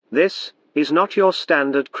This is not your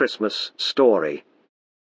standard Christmas story.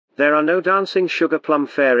 There are no dancing sugar plum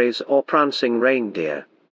fairies or prancing reindeer.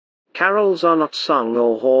 Carols are not sung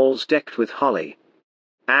or halls decked with holly.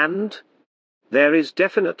 And there is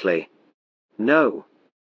definitely no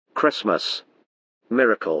Christmas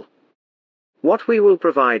miracle. What we will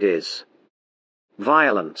provide is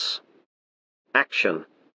violence, action,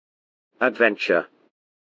 adventure,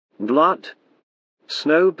 blood,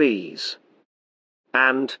 snow bees,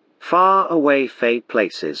 and far-away fey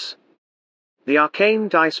places. The Arcane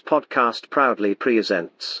Dice Podcast proudly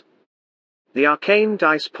presents the Arcane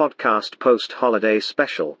Dice Podcast Post-Holiday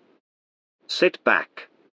Special. Sit back,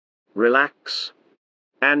 relax,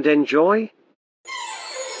 and enjoy.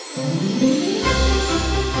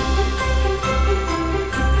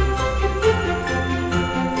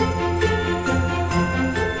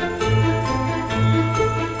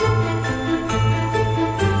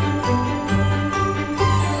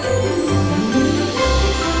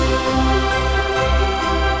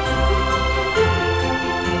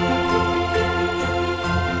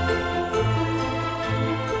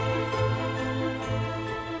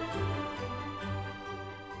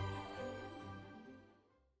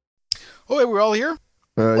 Oh, wait, we're all here?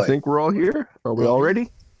 I think we're all here. Are we all ready?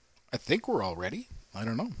 I think we're all ready. I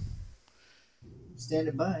don't know.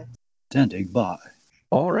 Standing by. Standing by.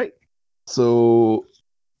 All right. So,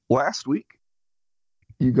 last week,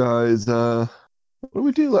 you guys, what did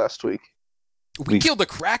we do last week? We killed a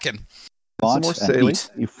kraken. Some more sailing.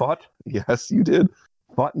 You fought? Yes, you did.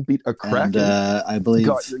 Fought and beat a kraken. And I believe...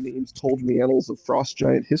 got your names told in the annals of Frost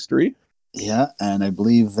Giant history. Yeah, and I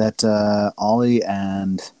believe that Ollie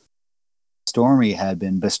and Stormy had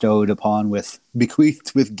been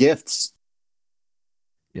bequeathed with gifts.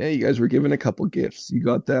 Yeah, you guys were given a couple gifts. You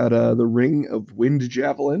got that the Ring of Wind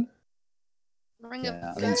Javelin. Ring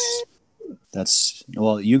of Gust. That's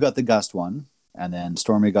well, you got the Gust one, and then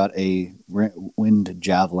Stormy got a Wind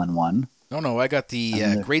Javelin one. No, I got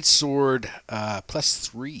the Great Sword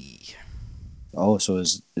 +3. Oh, so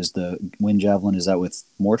is the Wind Javelin, is that with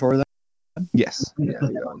Mortor then? Yes. Yeah,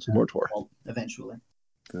 it's Mortor. Well, eventually.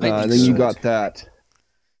 Then you got that,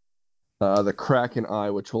 the Kraken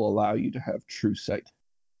Eye, which will allow you to have true sight.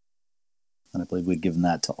 And I believe we'd given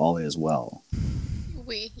that to Ollie as well.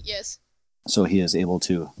 Yes. So he is able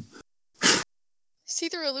to see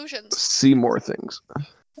through illusions. See more things.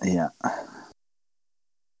 Yeah.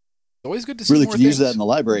 Always good to see really more could things. use that in the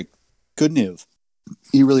library, couldn't he have?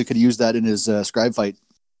 He really could use that in his scribe fight.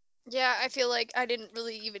 Yeah, I feel like I didn't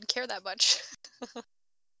really even care that much.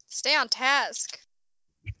 Stay on task.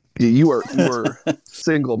 You were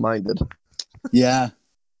single-minded. Yeah,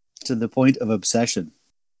 to the point of obsession.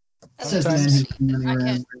 Says the man who's running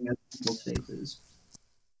around wearing other people's faces.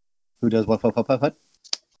 Who does what?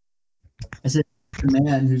 I said the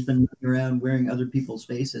man who's been running around wearing other people's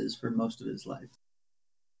faces for most of his life.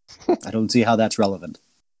 I don't see how that's relevant.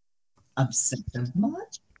 Obsessive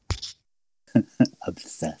much?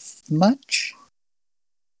 Obsessed much?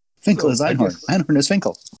 Finkel is Einhorn. Einhorn is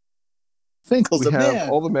Finkel. Finkel's we a have man.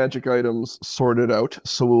 all the magic items sorted out,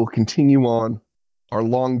 so we'll continue on our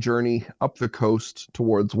long journey up the coast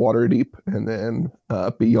towards Waterdeep, and then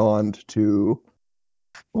beyond to...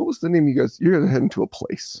 What was the name you guys... You're heading to a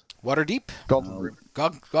place. Waterdeep? Gauntlgrim.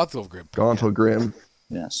 Gauntlgrim. Gauntlgrim.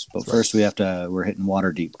 Yes, but first we're hitting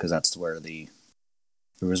Waterdeep, because that's where there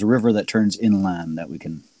was a river that turns inland that we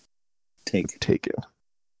can take in.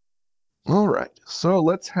 All right, so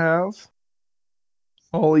let's have...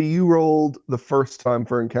 Ollie, you rolled the first time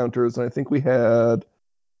for encounters, and I think we had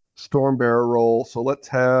Stormbearer roll, so let's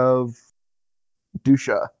have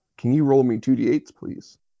Dusha. Can you roll me 2d8s,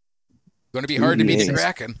 please? Going to be hard to beat the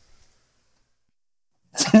kraken.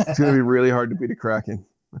 It's going to be really hard to beat a kraken.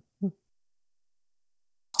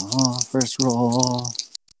 Oh, first roll.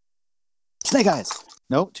 Snake eyes.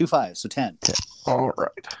 No, 2 5s, so 10. All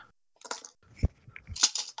right.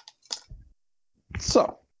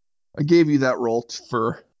 So, I gave you that roll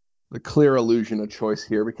for the clear illusion of choice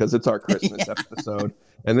here because it's our Christmas episode,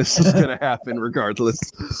 and this is going to happen regardless.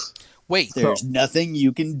 Wait, there's nothing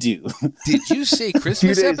you can do. Did you say Christmas 2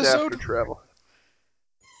 days episode? After travel.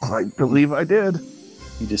 I believe I did.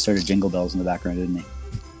 He just started Jingle Bells in the background, didn't he?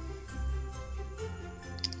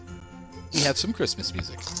 We have some Christmas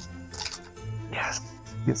music. Yes.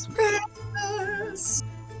 Christmas.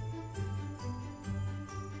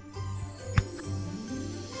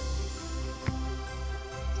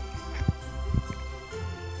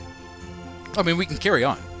 I mean, we can carry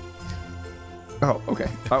on. Oh,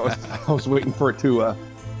 okay. I was waiting for it to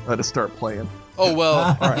start playing. Oh,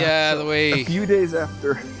 well, Right. yeah, the way... A few days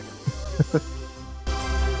after...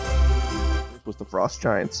 was the frost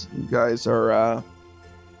giants. You guys are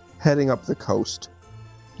heading up the coast.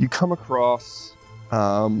 You come across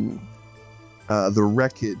the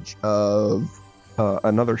wreckage of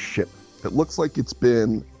another ship. It looks like it's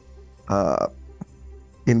been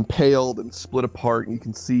impaled and split apart. You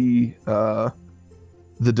can see the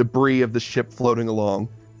debris of the ship floating along.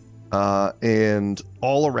 And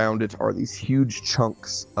all around it are these huge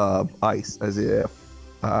chunks of ice, as if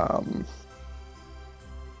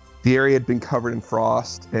the area had been covered in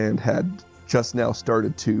frost and had just now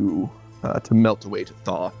started to melt away, to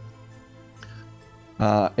thaw.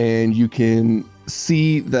 And you can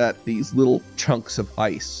see that these little chunks of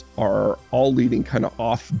ice are all leading kind of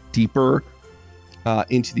off deeper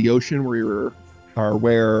into the ocean, where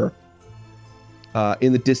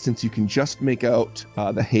in the distance you can just make out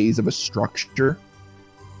the haze of a structure.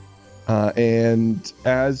 And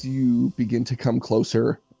as you begin to come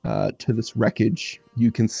closer to this wreckage,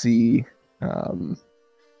 you can see the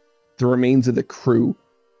remains of the crew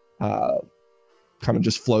kind of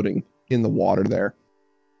just floating in the water there,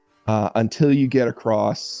 until you get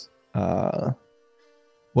across what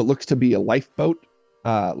looks to be a lifeboat,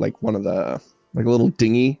 like a little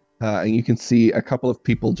dinghy, and you can see a couple of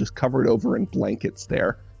people just covered over in blankets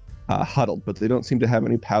there, huddled, but they don't seem to have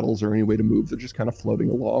any paddles or any way to move. They're just kind of floating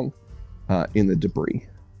along in the debris.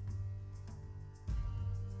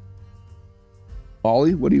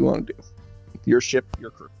 Ollie, what do you want to do? Your ship,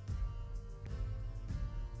 your crew.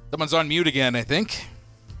 Someone's on mute again, I think.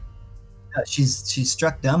 She's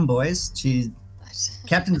struck dumb, boys.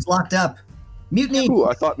 Captain is locked up. Mutiny. Ooh,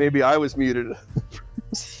 I thought maybe I was muted.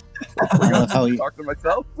 I love how talk to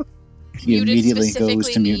myself. he Muted immediately goes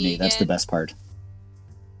specifically to mutiny. me That's the again. best part.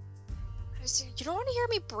 You don't want to hear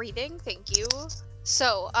me breathing? Thank you.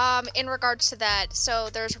 So, in regards to that, so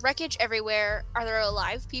there's wreckage everywhere. Are there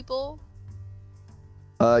alive people?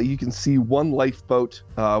 You can see one lifeboat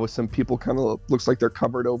with some people kind of looks like they're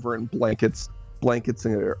covered over in blankets. Blankets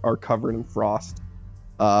are covered in frost,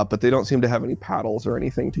 but they don't seem to have any paddles or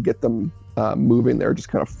anything to get them moving. They're just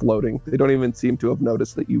kind of floating. They don't even seem to have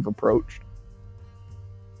noticed that you've approached.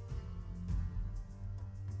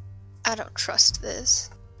 I don't trust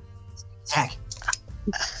this. Heck.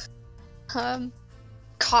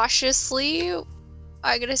 Cautiously,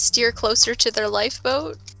 I'm gonna steer closer to their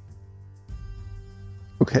lifeboat.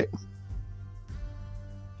 Okay.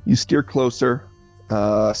 You steer closer.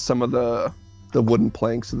 Some of the wooden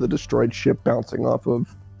planks of the destroyed ship bouncing off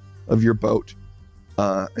of your boat.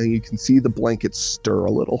 And you can see the blankets stir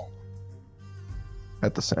a little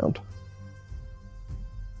at the sound.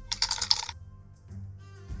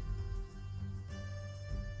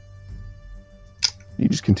 You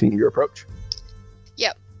just continue your approach?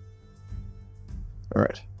 Yep. All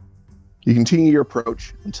right. You continue your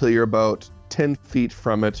approach until you're about 10 feet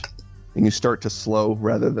from it, and you start to slow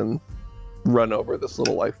rather than run over this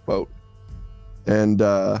little lifeboat. And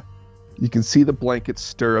you can see the blankets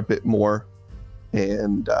stir a bit more,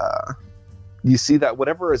 and you see that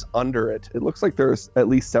whatever is under it, it looks like there's at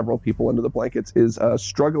least several people under the blankets, is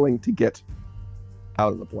struggling to get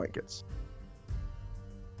out of the blankets.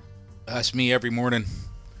 That's me every morning.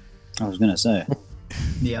 I was gonna say.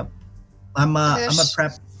 Yep. I'm a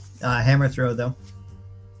prep hammer throw though.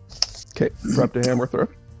 Okay, prep to hammer throw.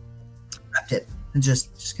 Prepped it and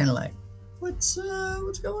just kind of like, what's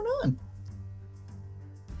going on?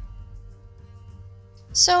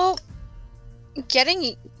 So,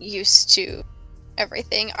 getting used to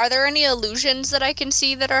everything. Are there any illusions that I can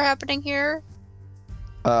see that are happening here?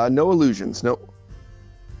 No illusions. No.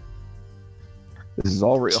 This is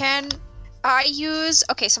all real. Can I use...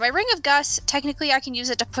 Okay, so my Ring of Gust, technically I can use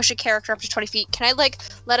it to push a character up to 20 feet. Can I,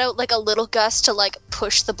 let out, a little gust to,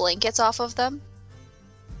 push the blankets off of them?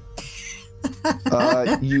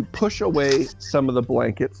 You push away some of the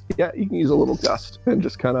blankets. Yeah, you can use a little gust and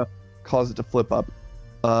just kind of cause it to flip up.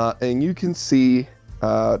 And you can see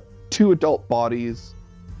 2 adult bodies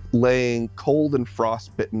laying cold and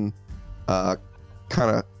frostbitten, kind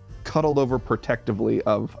of cuddled over protectively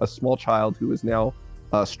of a small child who is now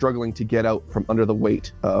struggling to get out from under the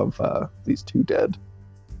weight of these 2 dead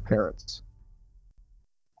parents.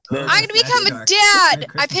 I'm gonna become a dad!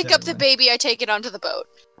 I pick up the baby, I take it onto the boat.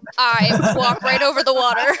 I walk right over the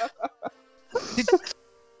water.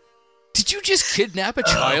 Did you just kidnap a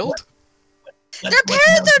child? Their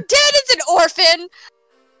parents are dead! It's an orphan!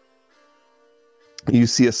 You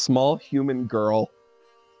see a small human girl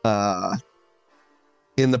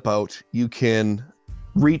in the boat. You can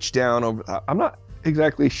reach down over... I'm not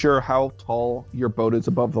exactly sure how tall your boat is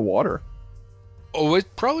above the water. Oh,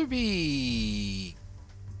 it'd probably be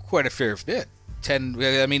quite a fair bit. 10,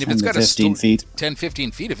 I mean, if 10 it's to got 15 feet. 10,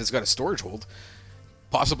 15 feet if it's got a storage hold.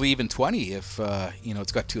 Possibly even 20 if,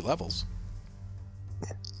 it's got 2 levels.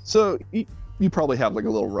 So you probably have like a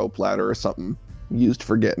little rope ladder or something used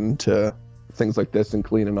for getting to things like this and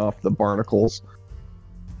cleaning off the barnacles.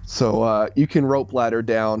 So you can rope ladder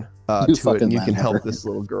down to it, and you can help this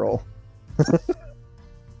little girl.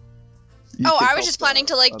 I was just planning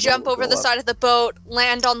to jump over the side of the boat,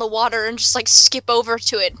 land on the water, and just skip over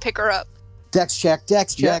to it and pick her up. Dex check.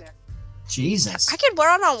 Jesus. I can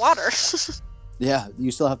run on water. Yeah, you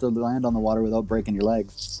still have to land on the water without breaking your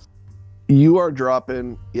legs. You are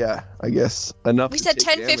dropping, I guess, enough. We said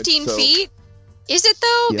 10, 15 feet? Is it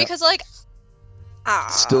though? Yeah. Because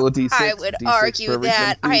still a D6. I would D6 argue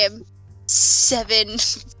that 10 I feet. am 7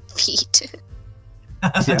 feet.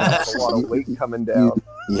 Yeah, that's a lot of weight coming down.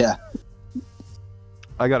 Yeah.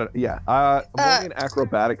 I got it. Yeah. I'm rolling an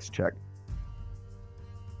acrobatics check.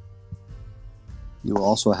 You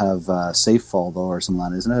also have safe fall though, or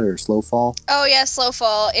something, isn't it, or slow fall? Oh yeah, slow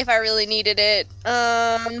fall if I really needed it.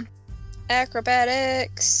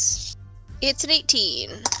 Acrobatics. It's an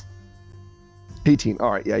 18. 18.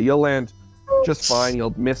 All right. Yeah, you'll land just fine.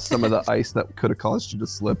 You'll miss some of the ice that could have caused you to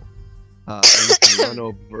slip. And you can run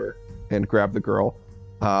over and grab the girl.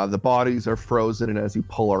 The bodies are frozen, and as you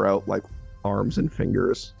pull her out, arms and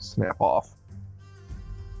fingers snap off.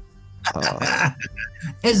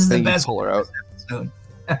 This is the Then you best pull her out. episode.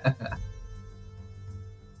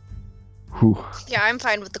 Whew. Yeah, I'm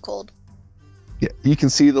fine with the cold. Yeah, you can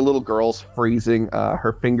see the little girl's freezing.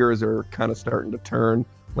 Her fingers are kind of starting to turn,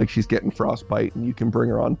 like she's getting frostbite, and you can bring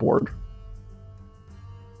her on board.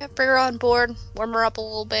 Yeah, bring her on board, warm her up a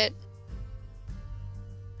little bit.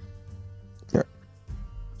 Yeah.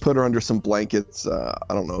 Put her under some blankets. I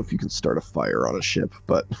don't know if you can start a fire on a ship,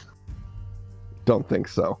 but don't think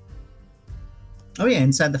so. Oh yeah,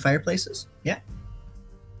 inside the fireplaces. Yeah.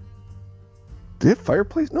 Do they have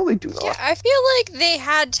fireplace? No, they do not. Yeah, I feel like they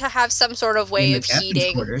had to have some sort of way In the of captain's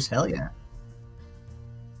heating. quarters, hell yeah.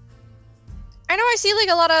 I know I see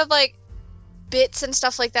a lot of bits and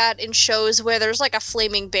stuff like that in shows where there's a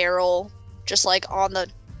flaming barrel just on the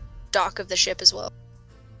dock of the ship as well.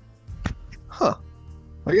 Huh.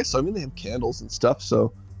 I guess so. I mean, they have candles and stuff,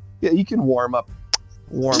 so yeah, you can warm up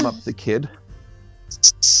the kid.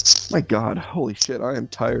 My God, holy shit, I am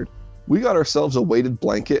tired. We got ourselves a weighted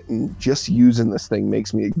blanket, and just using this thing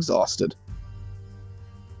makes me exhausted.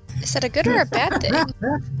 Is that a good or a bad thing?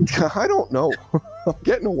 I don't know. I'm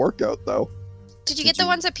getting a workout though. Did you get the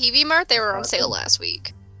ones at PV Mart? They were on sale last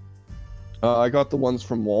week. I got the ones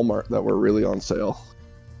from Walmart that were really on sale.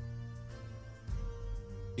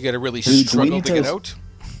 You got to really Do we struggle need to to- get out.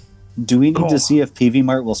 Do we need to see if PV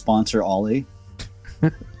Mart will sponsor Ollie?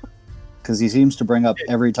 Because he seems to bring up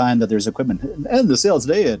every time that there's equipment. And the sale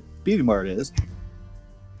today at PV Mart is,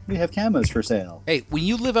 we have cameras for sale. Hey, when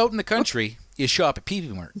you live out in the country, you shop at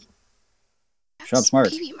PV Mart. Shop smart.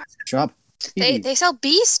 PV Mart. Shop. They sell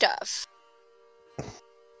bee stuff.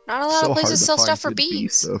 Not a lot of places sell stuff for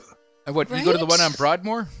bees. And what, you go to the one on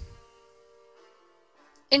Broadmoor?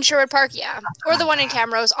 In Sherwood Park, yeah. Or the one in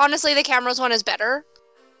Camrose. Honestly, the Camrose one is better.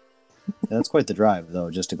 That's quite the drive, though,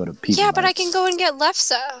 just to go to PV Yeah, Mart. but I can go and get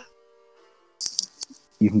lefse.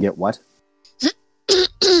 You can get what?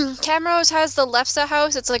 Camrose has the lefse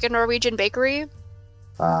house. It's like a Norwegian bakery.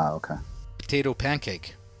 Ah, okay. Potato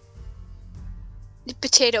pancake.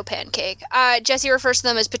 Potato pancake. Jesse refers to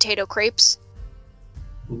them as potato crepes.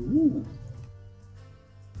 Ooh.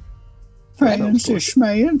 Fancy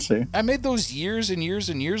schmancy. I made those years and years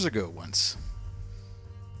and years ago once.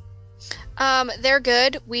 They're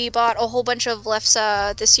good. We bought a whole bunch of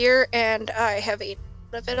lefse this year, and I have eaten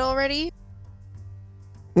of it already.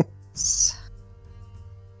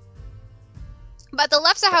 But the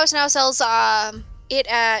lefse house now sells it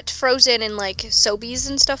at Frozen and Sobeys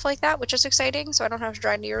and stuff like that, which is exciting. So I don't have to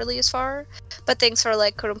drive nearly as far. But things for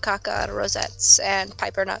kurumkaka, rosettes, and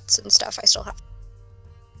piper nuts and stuff, I still have.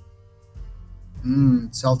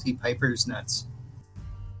 Salty Piper's nuts.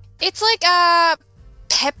 It's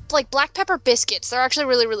black pepper biscuits. They're actually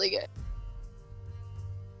really, really good.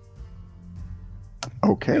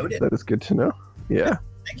 Okay, Noted. that is good to know. Yeah.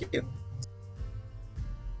 Thank you.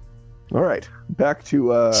 All right, back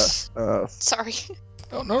to Sorry.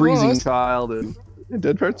 Oh, no, freezing that's- child and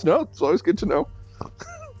dead parents. No, it's always good to know.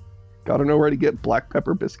 Gotta know where to get black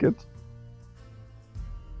pepper biscuits.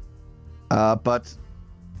 But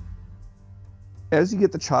as you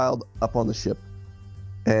get the child up on the ship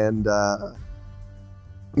and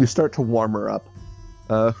you start to warm her up,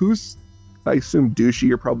 who's, I assume, Douchey,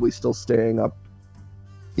 you're probably still staying up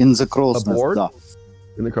In the crow's Aboard? nest.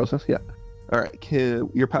 in the crow's nest? Yeah. All right.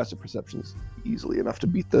 Your passive perception is easily enough to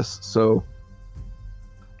beat this. So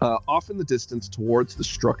Off in the distance towards the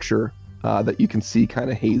structure that you can see kind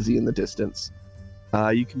of hazy in the distance,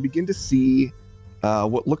 you can begin to see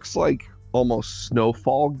what looks like almost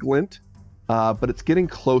snowfall glint, but it's getting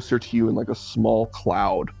closer to you in like a small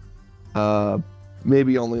cloud,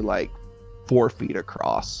 maybe only like 4 feet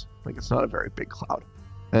across. Like it's not a very big cloud,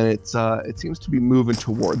 and it seems to be moving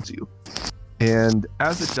towards you. And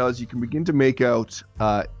as it does, you can begin to make out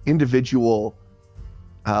individual,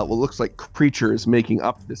 what looks like creatures making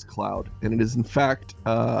up this cloud, and it is in fact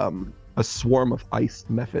a swarm of ice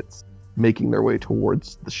mephits making their way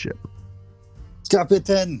towards the ship.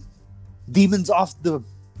 Captain, demons off the...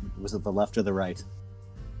 Was it the left or the right?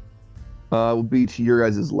 Will be to your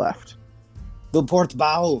guys' left. The port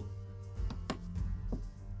bow.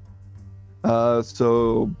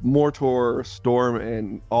 So Mortor, Storm,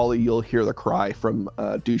 and Ollie, you'll hear the cry from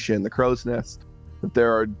Dusha and the Crow's Nest that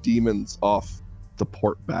there are demons off the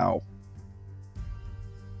port bow.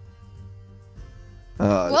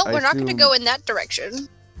 Well, we're not going to go in that direction.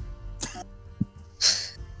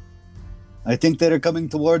 I think they're coming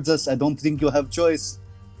towards us. I don't think you'll have choice.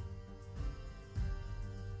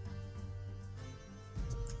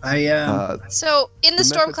 So in the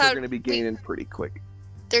storm cloud, are going to be gaining pretty quick.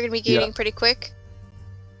 They're going to be gaining pretty quick.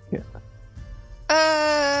 Yeah.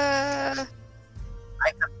 I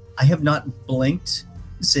have not blinked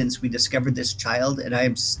since we discovered this child, and I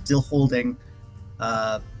am still holding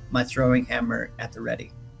my throwing hammer at the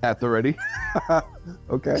ready. At the ready?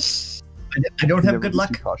 Okay. I don't have good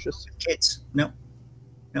luck. Cautious. Kids, no.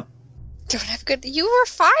 Don't have good. You were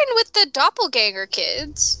fine with the doppelganger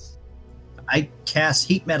kids. I cast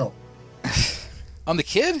heat metal. On the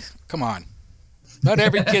kid? Come on. Not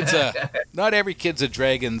every kid's a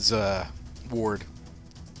dragon's ward.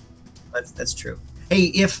 That's true. Hey,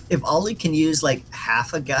 if Ollie can use like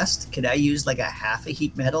half a gust, could I use like a half a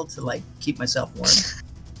heat metal to like keep myself warm?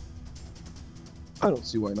 I don't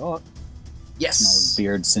see why not. Yes. Smell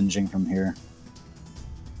beard singeing from here.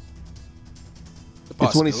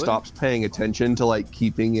 It's when he stops paying attention to like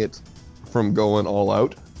keeping it from going all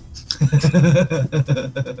out.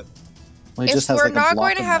 Well, If we're not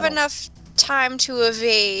going to have enough time to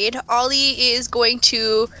evade, Ollie is going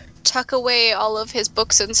to tuck away all of his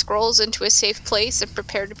books and scrolls into a safe place and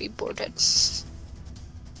prepare to be boarded.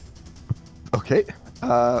 Okay.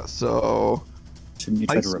 So shouldn't you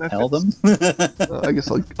try to repel mephits? them? I guess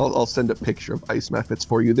I'll send a picture of ice mephits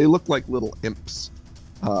for you. They look like little imps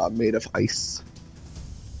made of ice.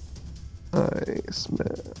 Ice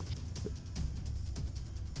mephit.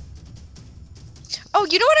 Oh,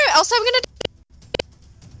 you know what else I'm gonna do?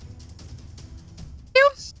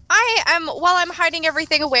 While I'm hiding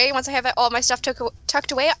everything away, once I have all my stuff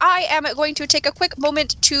tucked away, I am going to take a quick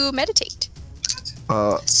moment to meditate.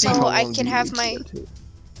 So I can have my...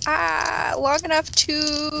 long enough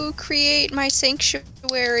to create my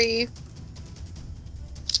sanctuary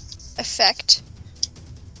effect.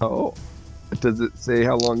 Oh. Does it say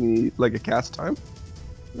how long you need, like a cast time?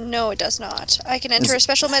 No, it does not. I can enter a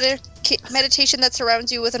special meditation that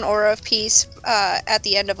surrounds you with an aura of peace at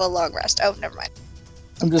the end of a long rest. Oh, never mind.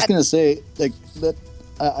 I'm just going to say, like, that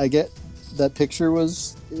I get that picture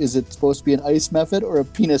is it supposed to be an ice method or a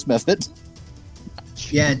penis method?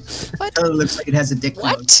 Yeah, What? it looks like it has a dick.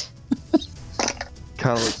 What?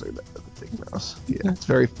 Kind of looks like that with a big mouse. Yeah, it's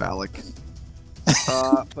very phallic.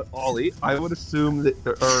 But Ollie, I would assume that,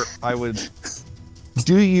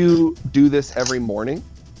 do you do this every morning?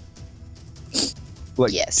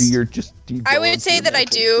 Like, Yes. do you I go would into say your that I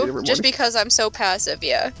meditation do, every just morning? because I'm so passive,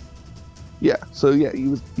 yeah. Yeah, so yeah,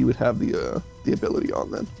 you would have the ability on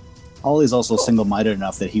then. Ollie's also single-minded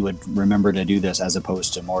enough that he would remember to do this as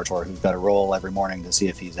opposed to Mortor, who's got to roll every morning to see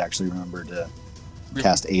if he's actually remembered to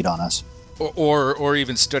cast 8 on us. Or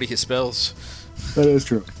even study his spells. That is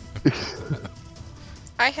true.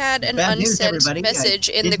 I had an Bad news, unsent everybody. message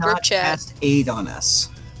I in did the group not chat. cast aid on us.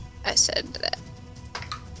 I said that.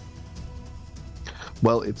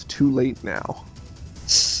 Well, it's too late now.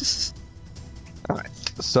 Alright,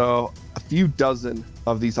 so a few dozen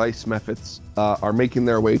of these ice mephits are making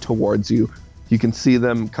their way towards you. You can see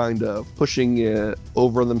them kind of pushing it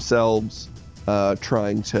over themselves,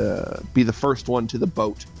 trying to be the first one to the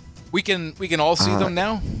boat. We can all see them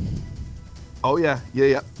now? Oh yeah.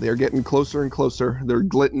 They're getting closer and closer. They're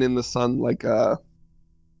glinting in the sun like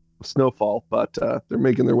snowfall, but they're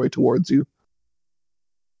making their way towards you.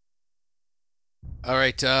 All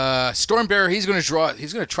right, Stormbearer, he's going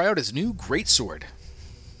to try out his new greatsword.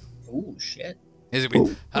 Oh shit! Is it?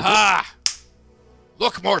 Ha!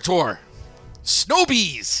 Look, Mortor, snow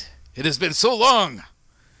bees. It has been so long.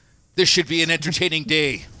 This should be an entertaining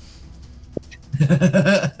day.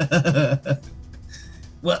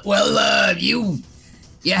 Well, you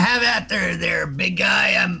have at there, big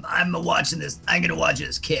guy. I'm watching this. I'm gonna watch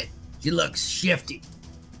this kid. She looks shifty.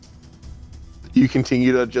 You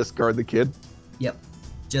continue to just guard the kid. Yep,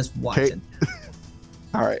 just watching.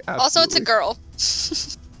 All right. Also, it's a absolutely. girl.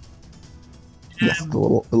 Yes, the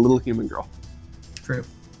little human girl. True.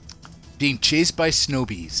 Being chased by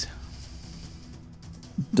snowbees.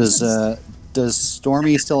 Does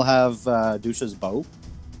Stormy still have Dusha's bow?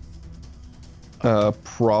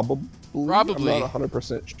 Probably. Probably. I'm not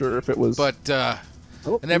 100% sure if it was. But I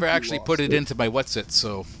don't I never think you actually put lost it into my what's it,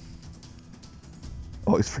 so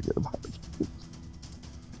Always forget about it.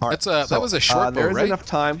 All right, that was a short bow, There is right? enough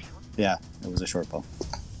time. Yeah, it was a short bow.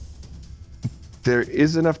 There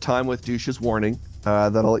is enough time with Dusha's warning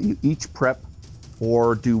that'll let you each prep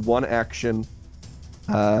or do one action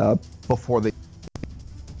before they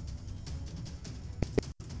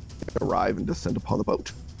arrive and descend upon the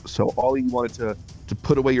boat. So Ollie, you wanted to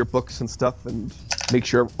put away your books and stuff and make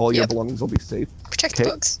sure all your Yep. belongings will be safe. Protect the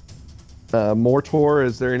Okay. books. Mortor,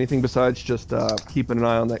 is there anything besides just keeping an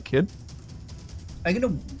eye on that kid?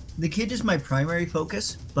 The kid is my primary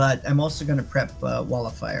focus, but I'm also gonna prep Wall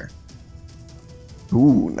of Fire.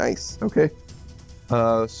 Ooh, nice. Okay.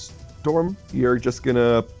 Storm, you're just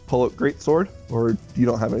gonna pull out Greatsword, or you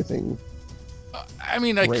don't have anything? I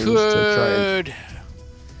mean, I range to try could.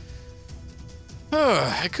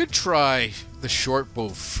 I could try the short bow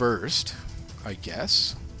first, I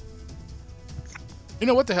guess. You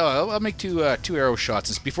know what the hell? I'll make two arrow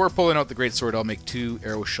shots. Before pulling out the great sword, I'll make 2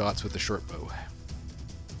 arrow shots with the short bow.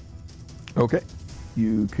 Okay.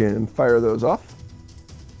 You can fire those off.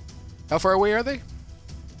 How far away are they?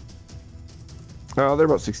 They're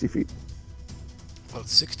about 60 feet. About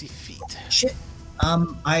 60 feet. Shit.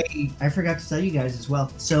 I forgot to tell you guys as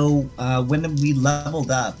well. So when we leveled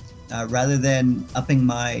up, rather than upping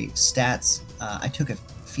my stats, I took a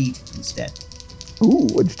feat instead. Ooh,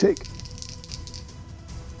 what'd you take?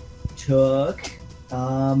 Took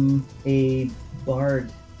a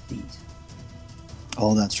bard feat.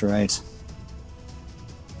 Oh, that's right.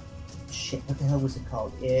 Shit, what the hell was it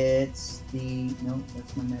called? It's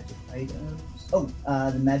that's my magic items. Oh,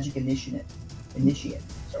 the magic initiate.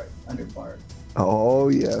 Sorry, under bard. Oh,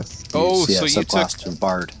 yes. Oh, Yeah, so you took subclass to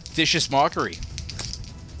Bard. Vicious Mockery.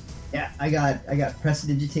 Yeah, I got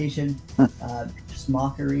prestidigitation, just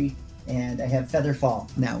mockery, and I have Featherfall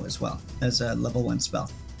now as well as a level 1 spell.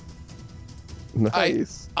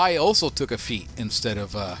 Nice. I also took a feat instead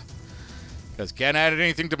of because can't add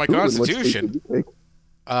anything to my Ooh, and which feat constitution. did you take?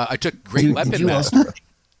 I took Great Did Weapon you Master. also-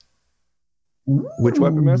 Which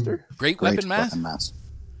weapon master? Great Great Weapon Master. weapon master.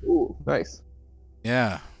 Ooh, nice.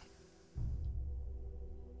 Yeah.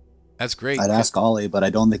 That's great. I'd ask Ollie, but I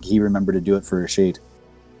don't think he remembered to do it for a shade.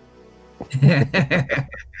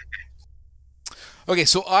 Okay,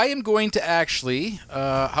 so I am going to actually.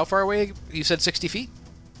 How far away? You said 60 feet?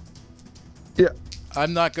 Yeah.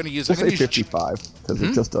 I'm not going to use. We'll I'm going say to use 55, because Hmm?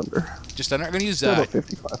 it's just under. just under. I'm going to use Still about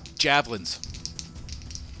 55. javelins.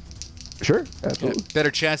 Sure, Yeah, absolutely.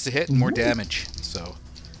 better chance to hit and more damage. So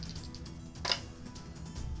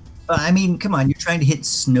I mean, come on, you're trying to hit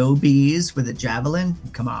snow bees with a javelin?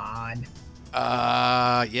 Come on.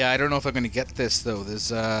 yeah, I don't know if I'm going to get this though.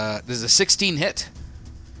 There's a 16 hit.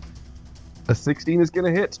 A 16 is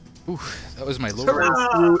going to hit. Ooh, that was my lower. Burns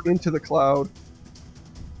through into the cloud.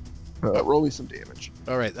 Roll me some damage.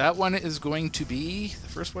 All right, that one is going to be. The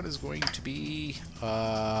first one is going to be.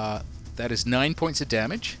 That is 9 points of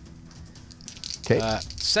damage. Okay.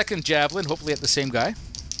 Second javelin, hopefully at the same guy.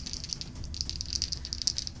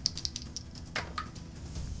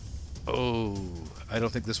 Oh, I don't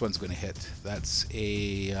think this one's going to hit. That's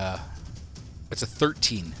a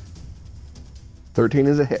 13. 13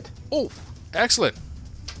 is a hit. Oh, excellent.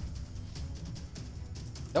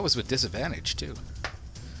 That was with disadvantage too.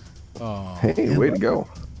 Oh, Hey, way to go.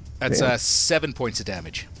 that's damn. 7 points of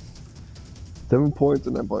damage. 7 points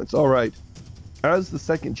and 9 points. All right. As the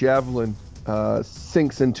second javelin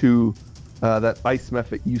sinks into that ice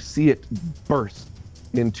mephit, you see it burst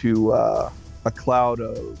into a cloud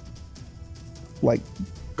of like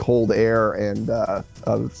cold air and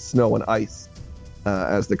of snow and ice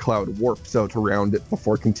as the cloud warps out around it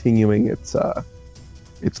before continuing its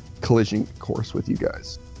collision course with you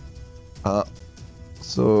guys.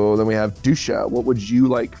 So then we have Dusha. What would you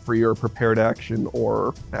like for your prepared action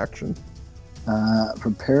or action?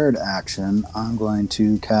 Prepared action, I'm going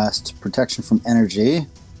to cast Protection from Energy.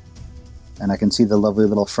 And I can see the lovely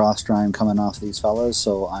little frost rime coming off these fellas,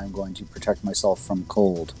 so I'm going to protect myself from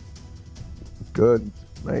cold. Good.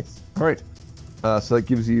 Nice. All right. So that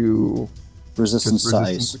gives you Resistance just to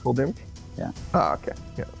resistance ice. to cold damage? Yeah. Okay.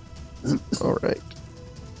 Yeah. All right.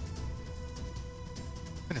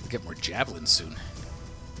 gonna have to get more javelins soon.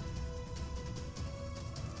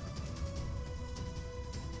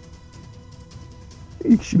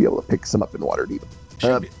 You should be able to pick some up in Waterdeep.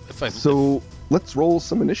 So let's roll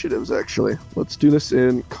some initiatives, actually. Let's do this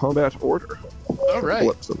in combat order. All right.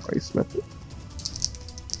 Pull up some ice method.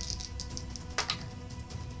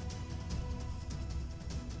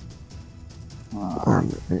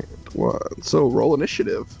 One and one. So roll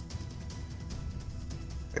initiative.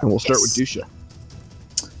 And we'll start with Dusha.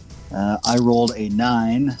 I rolled a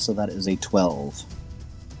 9, so that is a 12.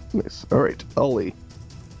 Nice. All right. Ollie.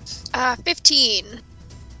 15.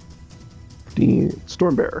 15.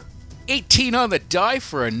 Stormbearer. 18 on the die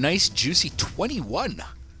for a nice juicy 21.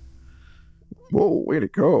 Whoa, way to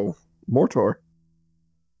go. Mortor.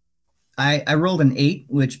 I rolled an 8,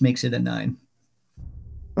 which makes it a 9.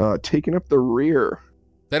 Taking up the rear.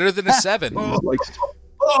 Better than a 7.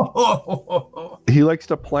 He likes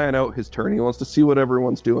to plan out his turn. He wants to see what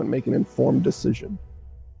everyone's doing, make an informed decision.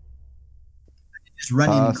 Just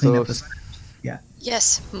running and clean up the... Yeah.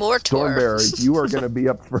 Yes, more Stormbearer, you are going to be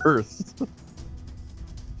up first.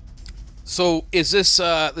 So is this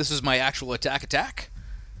is my actual attack?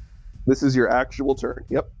 This is your actual turn.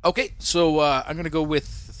 Yep. Okay, so I'm going to go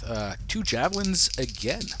with 2 javelins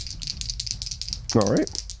again. All right.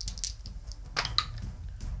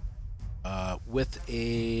 With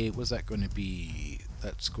a, what's that going to be?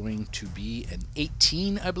 That's going to be an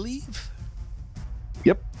 18, I believe.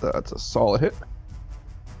 Yep, that's a solid hit.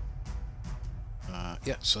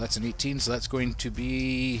 Yeah, so that's an 18, so that's going to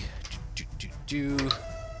be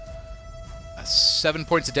 7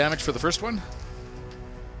 points of damage for the first one.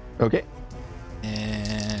 Okay.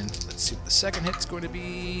 And let's see what the second hit's going to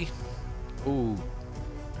be. Ooh,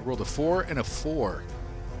 I rolled a 4 and a 4.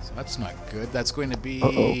 So that's not good. That's going to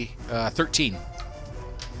be 13.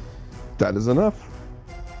 That is enough.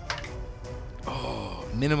 Oh,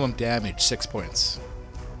 minimum damage, 6 points.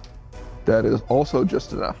 That is also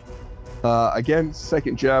just enough. Again,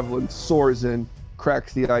 second javelin soars in,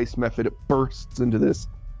 cracks the ice method. It bursts into this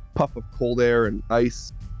puff of cold air and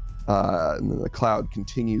ice, and then the cloud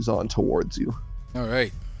continues on towards you. All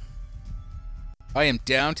right. I am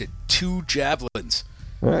down to 2 javelins.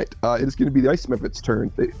 All right. It is going to be the ice method's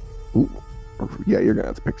turn. Yeah, you're going to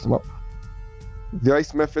have to pick some up. The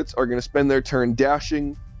ice methods are going to spend their turn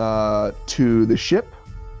dashing to the ship,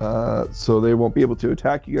 so they won't be able to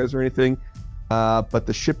attack you guys or anything. But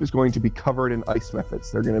the ship is going to be covered in ice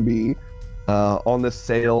methods. They're going to be on the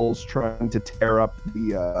sails, trying to tear up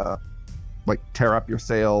your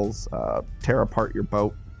sails, tear apart your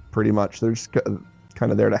boat. Pretty much, they're just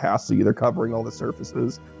kind of there to hassle you. They're covering all the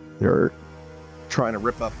surfaces. They're trying to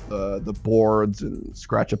rip up the boards and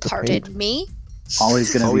scratch up the paint. Pardon me?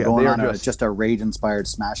 Ollie's going to be going on just a rage-inspired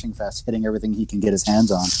smashing fest, hitting everything he can get his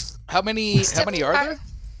hands on. How many are there?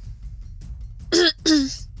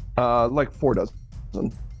 Like 4 dozen.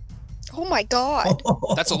 Oh my god.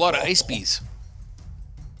 That's a lot of ice bees.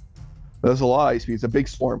 There's a lot of ice bees. A big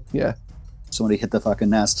swarm. Yeah. Somebody hit the fucking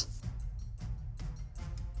nest.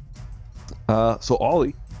 So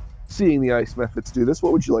Ollie, seeing the ice methods do this,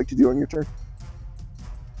 what would you like to do on your turn?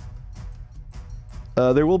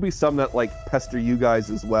 There will be some that like pester you guys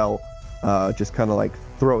as well, just kind of like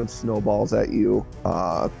throwing snowballs at you,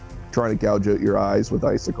 trying to gouge out your eyes with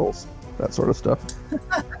icicles, that sort of stuff.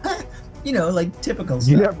 You know, like typical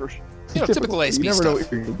stuff. You never, typical ice you beast never know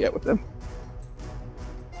stuff. what you're gonna get with them.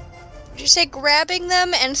 Did you say grabbing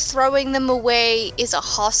them and throwing them away is a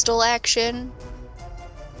hostile action?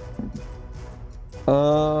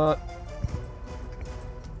 No.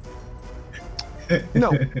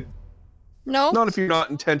 No? Not if you're not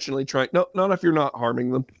intentionally trying. No, not if you're not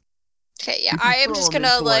harming them. Okay, yeah, If you I am throw just them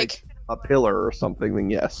gonna into, like a pillar or something, then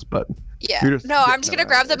yes, but yeah. you're just No, I'm getting just them gonna out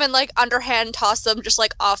grab of them there. and like underhand toss them just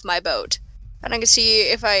like off my boat. And I can see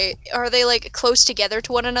if are they like close together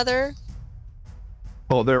to one another?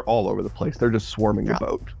 Oh, they're all over the place. They're just swarming the Yeah.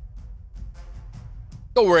 boat.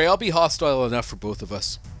 Don't worry, I'll be hostile enough for both of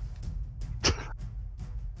us.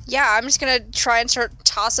 Yeah, I'm just gonna try and start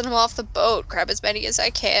tossing them off the boat, grab as many as I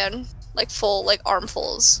can. Like full, like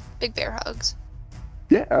armfuls. Big bear hugs.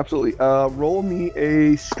 Yeah, absolutely. Roll me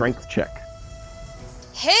a strength check.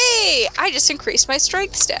 Hey! I just increased my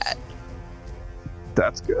strength stat.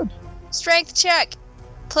 That's good. Strength check.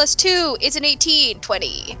 +2 is an 18.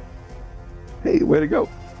 20. Hey, way to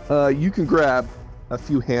go. You can grab a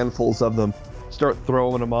few handfuls of them, start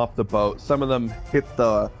throwing them off the boat. Some of them hit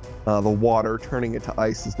the water, turning it to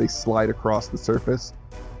ice as they slide across the surface.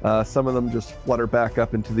 Some of them just flutter back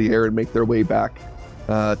up into the air and make their way back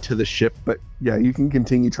to the ship. But yeah, you can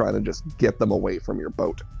continue trying to just get them away from your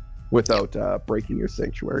boat without breaking your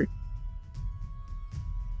sanctuary.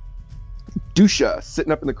 Dusha,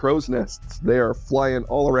 sitting up in the crow's nests. They are flying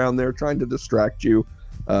all around there, trying to distract you.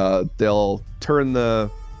 They'll turn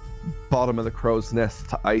the bottom of the crow's nest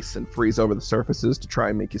to ice and freeze over the surfaces to try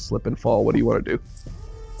and make you slip and fall. What do you want to do?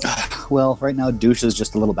 Well, right now, Douche is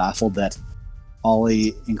just a little baffled that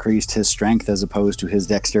Ollie increased his strength as opposed to his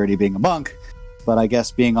dexterity being a monk. But I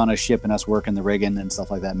guess being on a ship and us working the rigging and stuff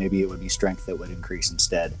like that, maybe it would be strength that would increase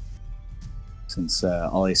instead. Since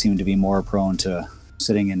Ollie seemed to be more prone to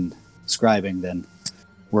sitting and scribing than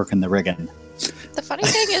working the rigging. The funny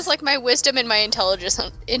thing is, like, my wisdom and my intelligence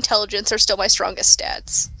are still my strongest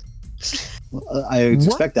stats. Well, I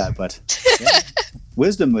expect that, but yeah.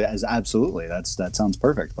 Wisdom is absolutely that sounds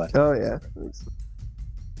perfect. But oh yeah,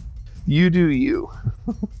 you do you.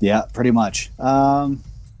 Yeah, pretty much.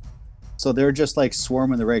 So they're just like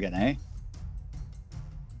swarming the rigging, eh?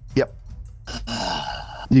 Yep.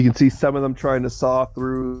 You can see some of them trying to saw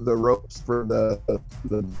through the ropes for the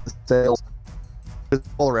sails. It's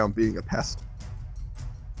all around being a pest.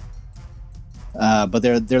 But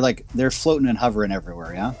they're floating and hovering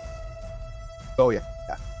everywhere, yeah. Oh yeah,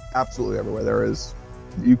 absolutely everywhere. There is.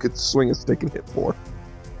 You could swing a stick and hit 4.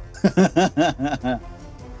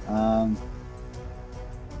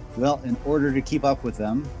 Well, in order to keep up with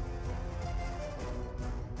them,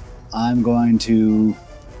 I'm going to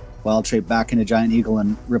wild shape back into Giant Eagle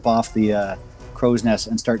and rip off the crow's nest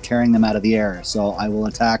and start tearing them out of the air. So I will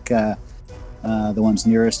attack the ones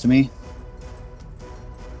nearest to me.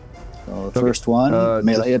 So the first one,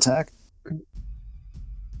 melee attack.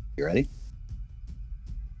 You ready?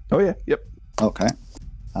 Oh yeah, yep. Okay.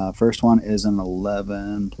 First one is an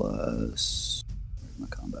 11 plus my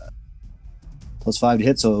combat. Plus 5 to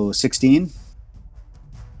hit, so 16.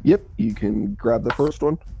 Yep, you can grab the first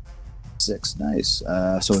one. 6, nice.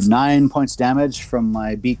 So 9 points damage from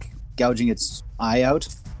my beak gouging its eye out.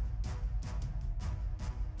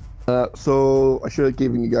 So I should have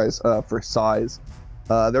given you guys for size.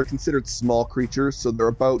 They're considered small creatures, so they're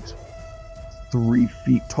about 3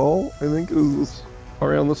 feet tall, I think is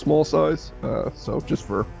around the small size. So just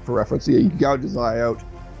for reference, yeah, you gouge his eye out.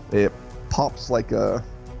 It pops like a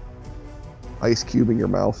ice cube in your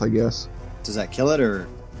mouth, I guess. Does that kill it, or?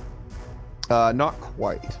 Not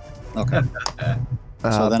quite. Okay.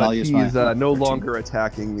 So then I'll use my... He's no longer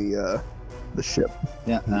attacking the ship.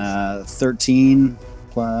 Yeah, 13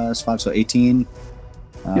 plus 5, so 18.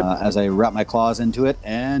 Yep. As I wrap my claws into it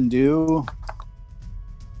and do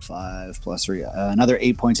 5 plus 3, another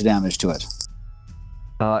 8 points of damage to it.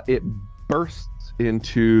 It bursts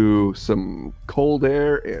into some cold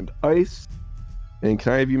air and ice. And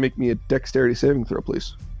can I have you make me a dexterity saving throw,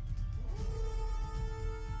 please?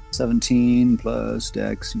 17 plus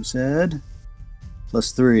dex, you said?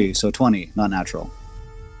 Plus 3, so 20, not natural.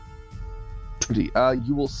 20.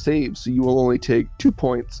 You will save, so you will only take 2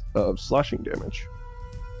 points of slashing damage.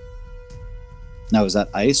 Now, is that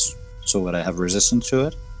ice? So would I have resistance to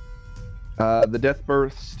it? The death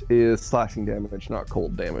burst is slashing damage, not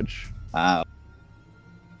cold damage. Wow.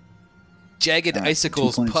 Jagged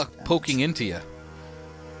icicles poking into you.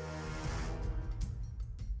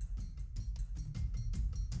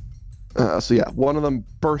 So yeah, one of them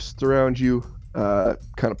bursts around you, kind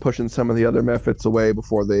of pushing some of the other mephits away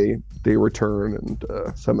before they return, and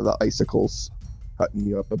some of the icicles cutting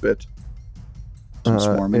you up a bit.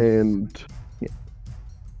 Swarming. And yeah.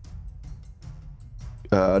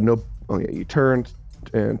 No. Oh yeah, you turned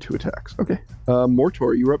and 2 attacks. Okay.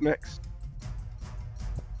 Mortor, you're up next.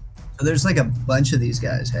 So there's like a bunch of these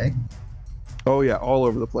guys, hey? Oh yeah, all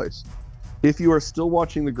over the place. If you are still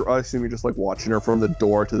watching I assume you're just like watching her from the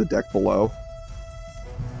door to the deck below.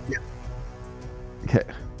 Yeah. Okay.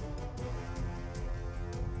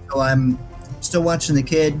 So I'm still watching the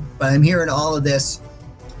kid, but I'm hearing all of this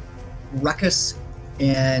ruckus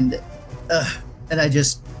and I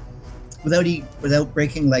just without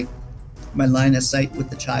breaking like my line of sight with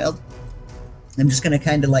the child, I'm just gonna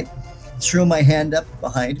kind of like throw my hand up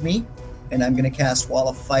behind me, and I'm gonna cast Wall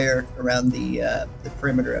of Fire around the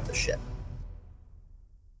perimeter of the ship.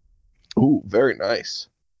 Ooh, very nice.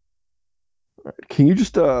 All right. Can you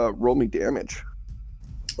just roll me damage?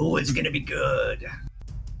 Oh, it's gonna be good.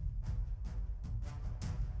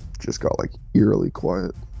 Just got like eerily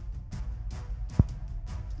quiet.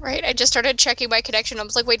 Right, I just started checking my connection. I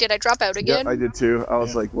was like, wait, did I drop out again? Yeah, I did too. I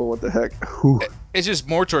was like, well, what the heck? Whew. It's just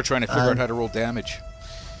Mortor trying to figure out how to roll damage.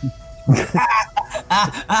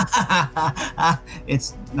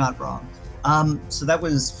 It's not wrong. So that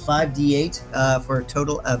was 5d8 for a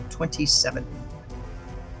total of 27.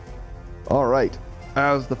 All right.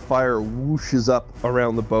 As the fire whooshes up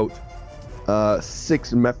around the boat,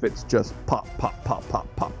 6 mephits just pop, pop, pop, pop,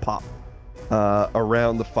 pop, pop.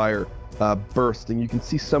 around the fire burst, and you can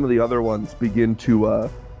see some of the other ones begin to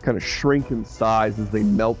kind of shrink in size as they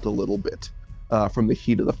melt a little bit from the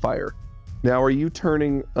heat of the fire. Now, are you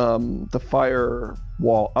turning the fire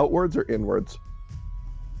wall outwards or inwards?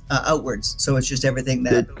 Outwards, so it's just everything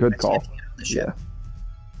that Good call. on the ship.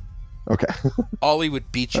 Yeah. Okay. Ollie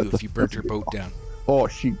would beat you if you burnt your boat down. Oh,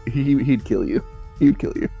 he'd kill you. He'd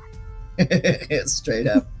kill you. Straight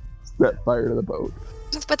up. Set fire to the boat.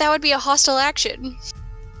 But that would be a hostile action.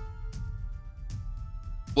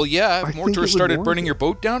 Well, yeah, I if think it Mortor would started warrant burning it. your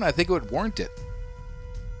boat down, I think it would warrant it.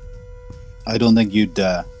 I don't think you'd,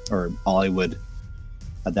 or Ollie would,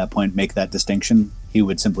 at that point, make that distinction. He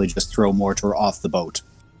would simply just throw Mortor off the boat.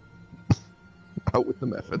 Out with the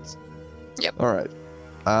methods. Yep. All right.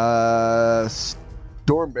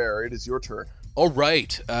 Stormbearer, it is your turn. All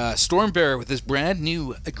right, Stormbearer with his brand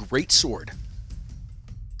new greatsword.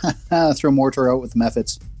 Throw Mortor out with the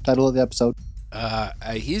methods. Title of the episode.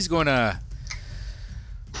 He's gonna.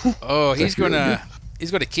 Oh, he's gonna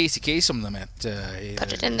case them at.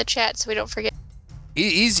 Put it in the chat so we don't forget.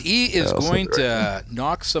 He is I'll going send it right to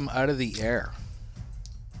knock some out of the air.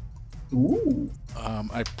 Ooh.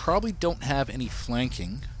 I probably don't have any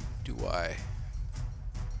flanking, do I?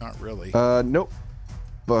 Not really. Nope.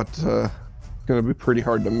 But gonna be pretty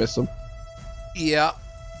hard to miss him. Yeah.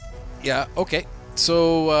 Okay.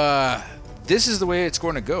 So this is the way it's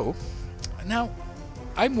going to go. Now,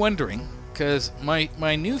 I'm wondering because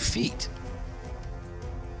my new feat,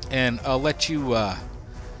 and I'll let you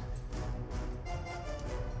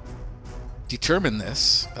determine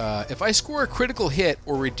this. If I score a critical hit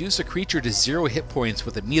or reduce a creature to 0 hit points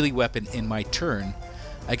with a melee weapon in my turn,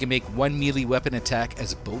 I can make 1 melee weapon attack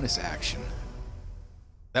as a bonus action.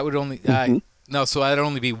 That would only no, so that'd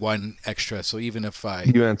only be 1 extra. So even if I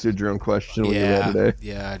You answered your own question when you read today.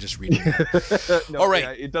 yeah, just reading it. No, All right.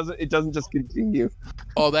 yeah, it doesn't just continue.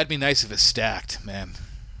 Oh, that'd be nice if it's stacked, man.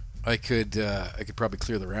 I could probably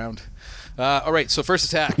clear the round. All right, so first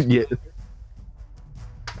attack Yeah.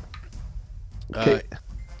 Okay.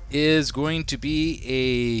 is going to be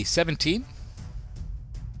a 17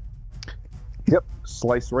 Yep.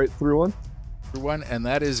 Slice right through one. for one, and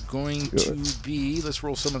that is going to be. Let's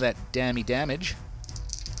roll some of that damage.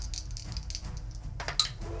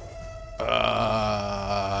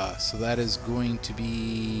 So that is going to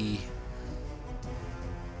be.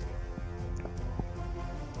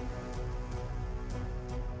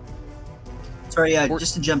 Sorry,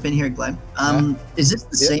 just to jump in here, Glenn. Is this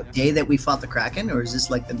the same day that we fought the Kraken, or is this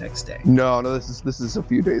like the next day? No, this is a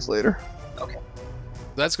few days later. Okay.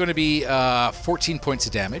 That's going to be 14 points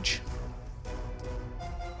of damage.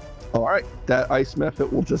 All right. That ice method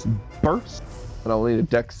will just burst, and I'll need a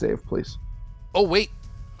dex save, please. Oh wait,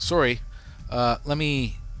 sorry. Let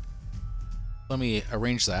me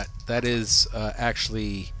arrange that. That is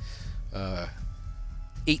actually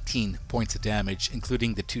 18 points of damage,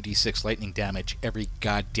 including the 2d6 lightning damage every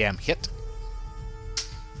goddamn hit.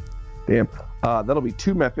 Damn. That'll be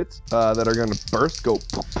 2 methods that are going to burst, go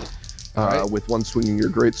Alright. with one swinging your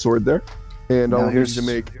great sword there, and Now I'll need you here's- to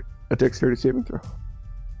make a dexterity saving throw.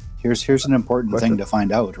 Here's an important Question. thing to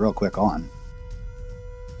find out real quick on.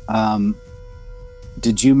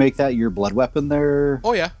 Did you make that your blood weapon there?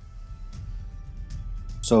 Oh yeah.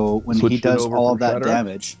 So when Switch he it does over all from of that Shatter?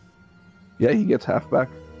 damage, Yeah, he gets half back.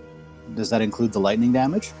 does that include the lightning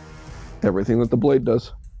damage? Everything that the blade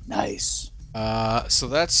does. Nice. So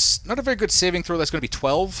that's not a very good saving throw. That's going to be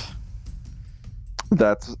 12.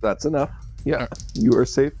 That's enough. Yeah, Alright. you are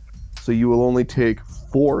safe. So you will only take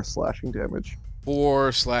 4 slashing damage.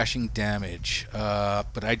 4 slashing damage.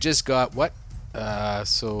 But I just got what?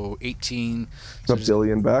 So 18. So, A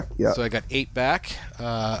billion back. Yeah. so I got 8 back.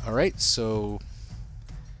 All right. So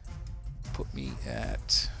put me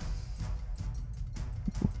at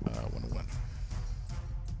 101.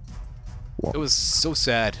 Well, It was so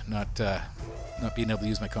sad not being able to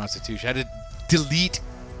use my constitution. I had to delete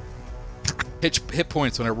hit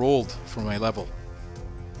points when I rolled for my level.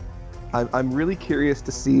 I'm really curious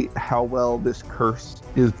to see how well this curse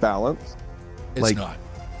is balanced. It's Like- not.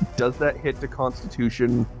 Does that hit to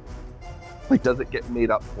Constitution? Like, does it get made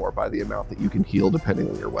up for by the amount that you can heal depending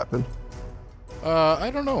on your weapon? I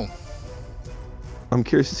don't know. I'm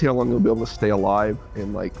curious to see how long you'll be able to stay alive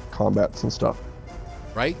in like combats and stuff.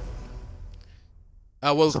 Right?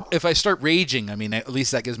 Well, if I start raging, I mean, at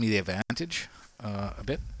least that gives me the advantage a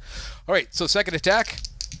bit. All right, so second attack.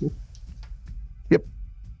 Yep.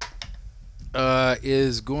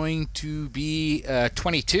 Is going to be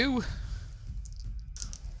 22.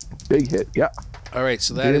 Big hit. Yeah. All right,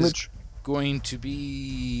 so that is Damage. going to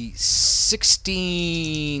be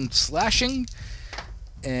 16 slashing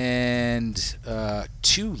And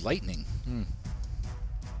 2 lightning.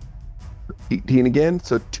 18 again,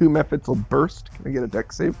 so 2 methods will burst. Can I get a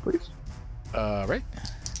dex save, please? Right.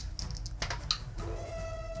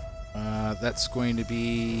 That's going to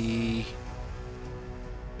be,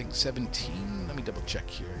 I think, 17. Let me double check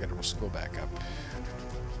here. I gotta scroll back up.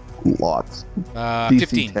 Lots. DC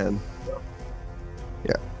 15. 10.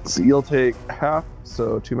 Yeah. So you'll take half,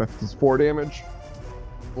 so 2 methods is 4 damage.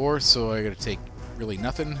 4, so I gotta take really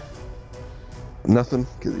nothing. Nothing,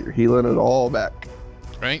 because you're healing it all back.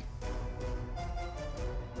 Right?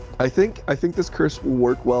 I think this curse will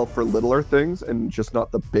work well for littler things and just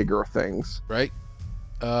not the bigger things. Right.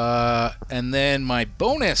 And then my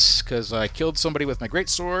bonus, because I killed somebody with my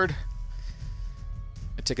greatsword,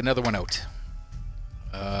 I take another one out.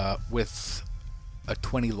 With a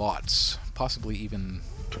 20 lots. Possibly even...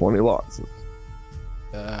 20 lots.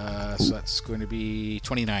 So that's going to be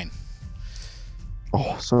 29.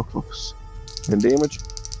 Oh, so close. And damage?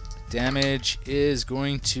 Damage is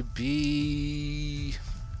going to be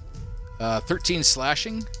 13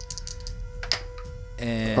 slashing.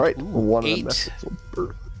 And Alright, one 8, of the methods will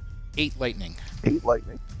burst. 8 lightning. 8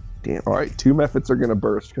 lightning. Damn. Alright, 2 methods are going to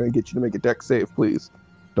burst. Can I get you to make a dex save, please?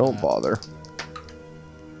 Don't bother.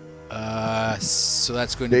 So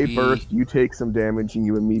that's going to They be... burst, you take some damage, and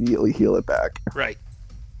you immediately heal it back. Right.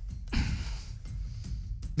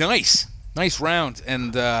 Nice. Nice round.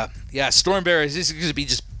 And, yeah, Stormbearer is just going to be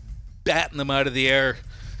just batting them out of the air.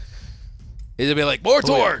 He's going to be like,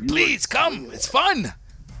 Mortor, please, come. It's fun.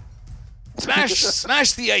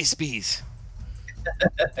 Smash the ice bees.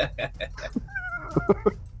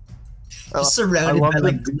 Surrounded I love by the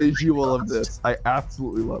like visual of this. I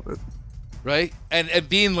absolutely love it. Right? And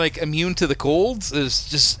being, like, immune to the colds is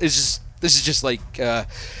just... This is just like...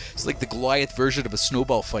 it's like the Goliath version of a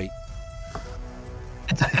snowball fight.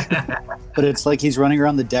 But it's like he's running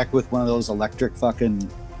around the deck with one of those electric fucking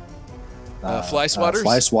fly swatters?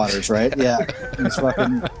 Fly swatters, right? Yeah. He's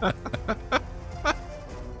fucking.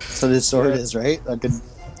 So this sword is, right? Fucking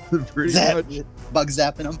Pretty zap, much. bug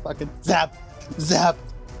zapping him, fucking zap, zap.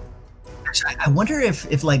 Actually, I wonder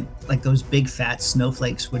if like those big fat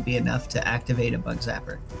snowflakes would be enough to activate a bug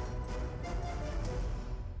zapper.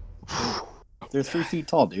 They're 3 feet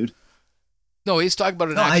tall, dude. No, he's talking about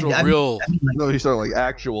an No, actual real... I mean, like, No, he's talking like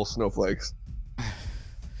actual snowflakes.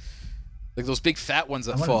 Like those big fat ones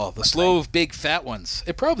that I wonder fall. The what slow, big fat ones.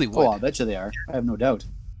 It probably would. Oh, I bet you they are. I have no doubt.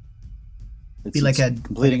 It's, Be like it's a-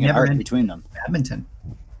 completing like an arc never-ending- between them. badminton.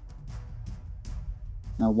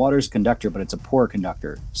 Now, water's conductor, but it's a poor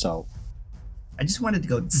conductor, so I just wanted to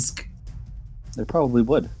go. Zzz. they probably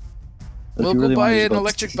would. But if We'll you go really buy wanted to an go-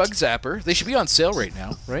 electric bug zapper. They should be on sale right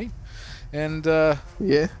now, right? And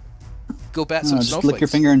Yeah. go bat No, some just snowflakes. lick your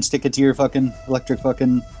finger and stick it to your fucking electric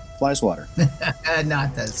fucking fly swatter.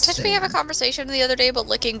 Not the Did same. we have a conversation the other day about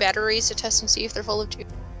licking batteries to test and see if they're full of juice?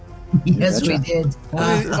 Yes, we Gotcha. did.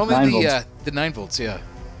 Only 9 the 9 volts, yeah.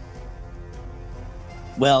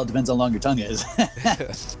 Well, it depends how long your tongue is.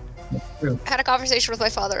 I had a conversation with my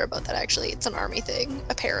father about that, actually. It's an army thing,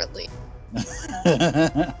 apparently. I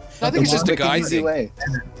think it's just a guy thing. Way.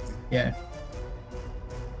 Yeah.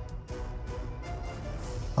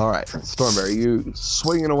 All right, Stormberry, you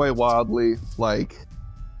swinging away wildly like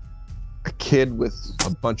a kid with a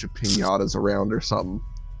bunch of pinatas around or something.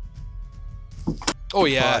 Oh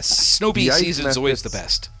yeah, snow bee the ice season's always the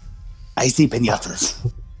methods- best. Icy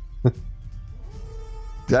pinatas.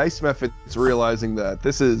 The ice method's realizing that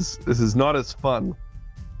this is not as fun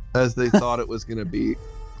as they thought it was going to be.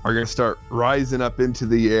 Are going to start rising up into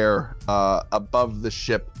the air above the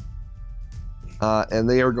ship, and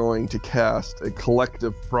they are going to cast a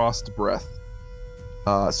collective frost breath.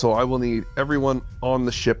 So I will need everyone on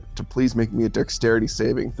the ship to please make me a dexterity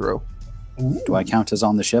saving throw. Do I count as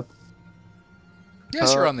on the ship?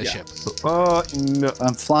 Yes, you're on the yeah. ship. No,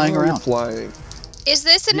 I'm flying you're around. Flying. Is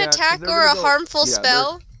this an Yeah, 'cause attack they're or gonna a go- harmful yeah,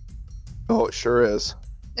 spell? Oh, it sure is.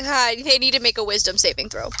 They need to make a wisdom saving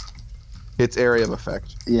throw. It's area of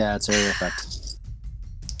effect. Yeah, it's area effect.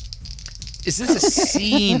 Is this a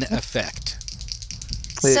scene effect?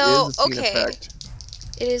 It So, is a scene okay. effect.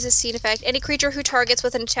 It is a scene effect. Any creature who targets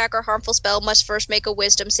with an attack or harmful spell must first make a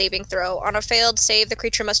wisdom saving throw. On a failed save, the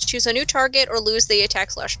creature must choose a new target or lose the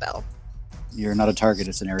attack/spell. You're not a target,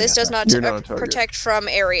 it's an area This does effect. not, You're not a target. protect from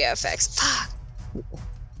area effects.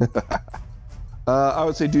 Fuck. I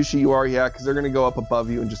would say Dushi, you are, yeah, because they're going to go up above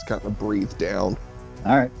you and just kind of breathe down.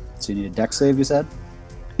 Alright, so you need a dex save, you said?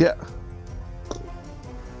 Yeah.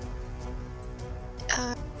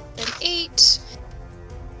 An 8.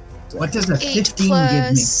 What does a 8 15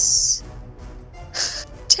 plus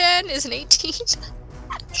 10 is an 18.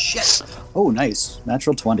 shit. Oh, nice.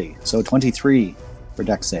 Natural 20. So 23 for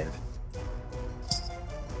dex save.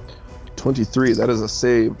 23, that is a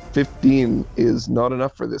save. 15 is not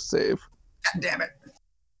enough for this save. God damn it.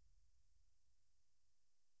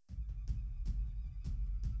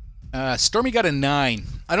 Stormy got a 9.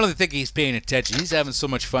 I don't think he's paying attention. He's having so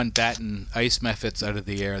much fun batting ice methods out of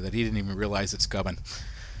the air that he didn't even realize it's coming.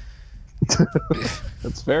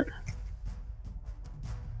 That's fair.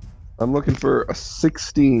 I'm looking for a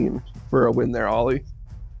 16 for a win there, Ollie.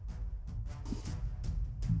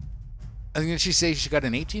 I think, did she say she got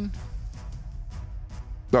an 18?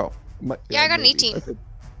 No. Yeah, I got an 18.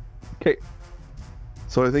 Okay.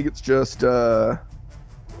 So I think it's just Mortor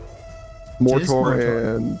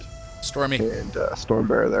and Stormy. And Storm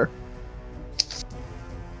Bear there.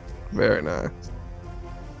 Very nice.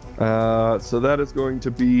 So that is going to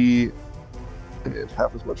be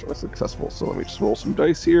half as much as successful. So let me just roll some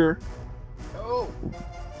dice here. Oh.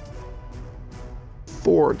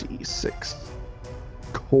 4d6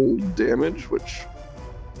 cold damage, which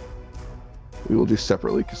we will do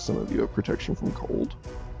separately because some of you have protection from cold.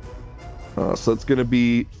 So it's going to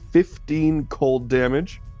be 15 cold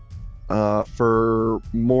damage for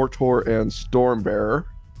Mortor and Stormbearer.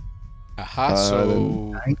 Aha,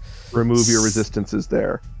 so remove your resistances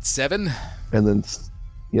there. 7. And then,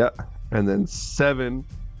 yeah, and then 7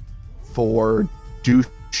 for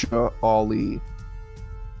Dusha, Ollie.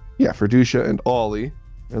 Yeah, for Dusha and Ollie.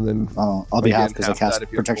 And then I'll be half because I cast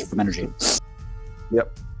protection from energy.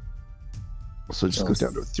 Yep. So it just goes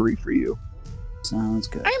down to a 3 for you. Sounds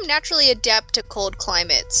good. I am naturally adept to cold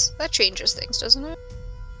climates. That changes things, doesn't it?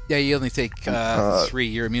 Yeah, you only take 3.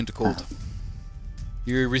 You're immune to cold.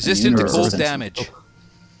 You're resistant to cold damage.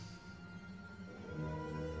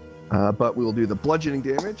 But we will do the bludgeoning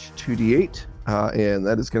damage, 2d8. And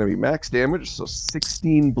that is going to be max damage. So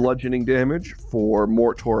 16 bludgeoning damage for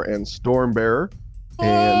Mortor and Stormbearer. What?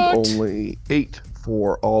 And only 8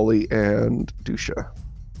 for Ollie and Dusha.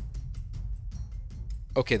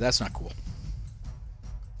 Okay, that's not cool.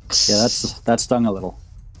 Yeah, that stung a little.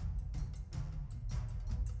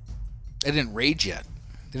 I didn't rage yet.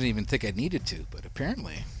 Didn't even think I needed to, but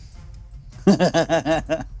apparently. Nope.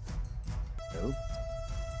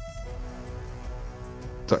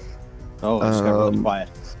 Sorry. Oh, I just got really quiet.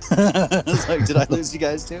 I was like, did I lose you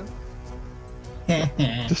guys too?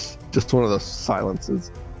 Just one of those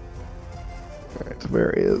silences. All right,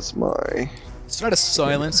 where is my... It's not a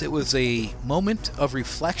silence, it was a moment of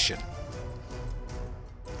reflection.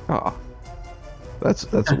 That's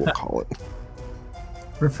what we'll call it.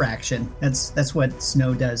 Refraction. That's what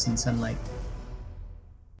snow does in sunlight.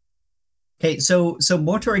 Okay, so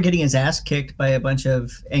Mortor getting his ass kicked by a bunch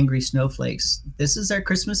of angry snowflakes. This is our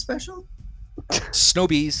Christmas special? Snow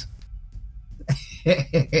bees.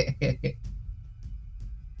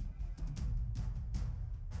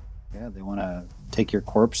 Yeah, they want to take your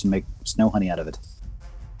corpse and make snow honey out of it.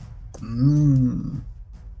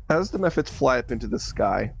 As the Mephits fly up into the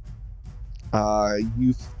sky,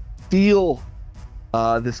 you feel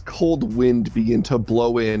this cold wind begin to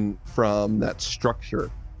blow in from that structure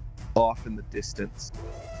off in the distance.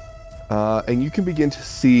 And you can begin to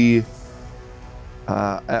see,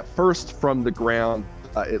 at first from the ground,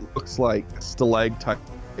 it looks like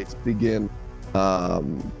stalactites begin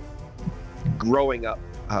growing up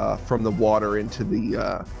from the water into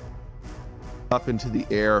the up into the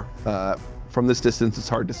air. From this distance, it's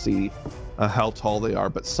hard to see how tall they are,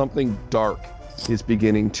 but something dark is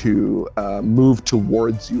beginning to move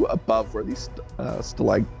towards you above where these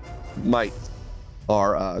stalagmites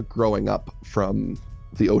are growing up from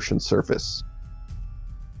the ocean surface.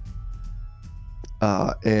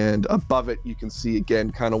 And above it, you can see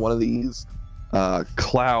again kind of one of these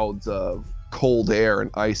clouds of cold air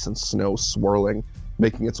and ice and snow swirling,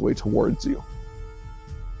 making its way towards you.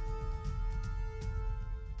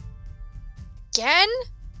 Again?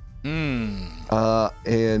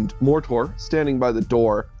 And Mortor, standing by the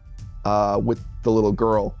door with the little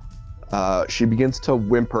girl, she begins to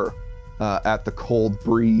whimper at the cold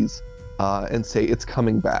breeze and say, "It's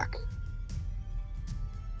coming back."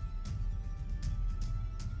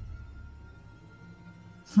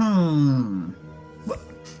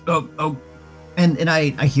 Oh. And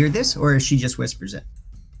I hear this, or she just whispers it?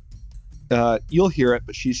 You'll hear it,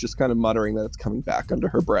 but she's just kind of muttering that it's coming back under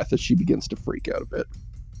her breath as she begins to freak out a bit.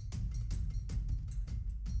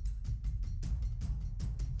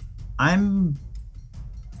 I'm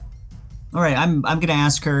gonna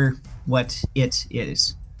ask her what it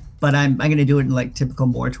is, but I'm gonna do it in like typical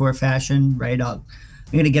Mortor fashion, right? I'm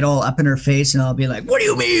gonna get all up in her face and I'll be like, "What do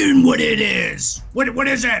you mean? What it is? What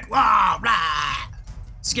is it? Wow, blah.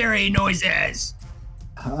 Scary noises."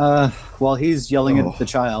 While he's yelling at the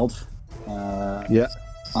child, Yeah.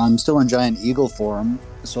 I'm still in giant eagle form,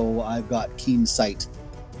 so I've got keen sight.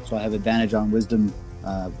 So I have advantage on wisdom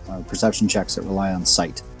perception checks that rely on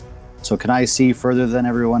sight. So can I see further than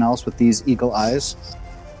everyone else with these eagle eyes?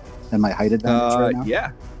 And my height advantage right now?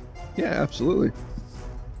 Yeah. Yeah, absolutely.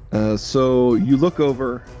 So you look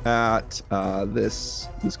over at this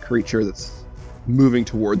creature that's moving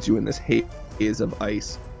towards you in this haze of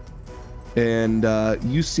ice. And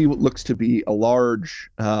you see what looks to be a large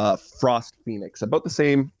frost phoenix, about the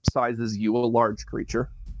same size as you, a large creature.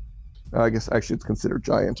 I guess actually it's considered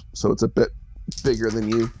giant, so it's a bit bigger than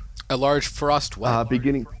you. A large frost what?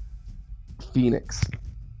 Beginning phoenix.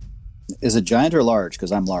 Is it giant or large?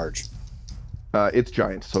 Because I'm large. It's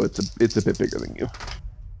giant, so it's a bit bigger than you.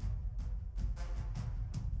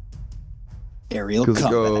 Aerial 'Cause it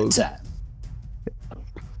combat goes- time.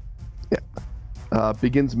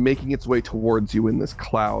 Begins making its way towards you in this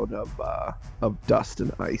cloud of dust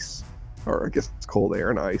and ice, or I guess it's cold air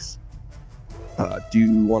and ice. Do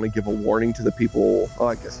you want to give a warning to the people? Oh,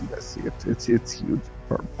 I guess you guys see it. It's huge.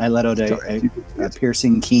 I let out Giant. a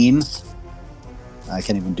piercing keen. I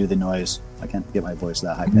can't even do the noise. I can't get my voice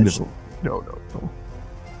that high pitched. No.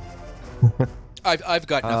 I've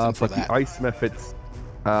got nothing for but that. the ice mephits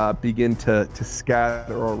begin to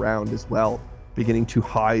scatter around as well, beginning to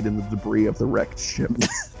hide in the debris of the wrecked ship.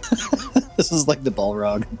 This is like the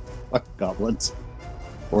Balrog goblins.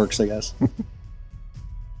 Orcs, I guess.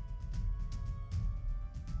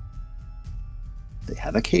 They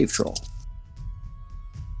have a cave troll.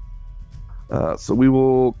 So we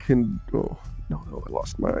will Oh, no, I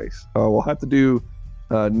lost my ice. We'll have to do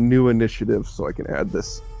new initiative so I can add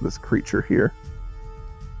this creature here.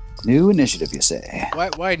 New initiative, you say?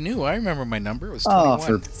 Why new? I remember my number. It was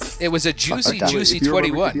 21. It was a juicy Fuck that. juicy If you remember-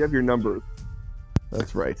 21. If you have your numbers.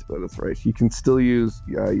 That's right. You can still use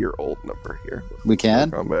your old number here. We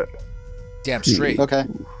can? Combat. Damn straight. Okay.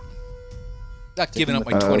 Not giving up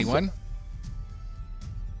my 21.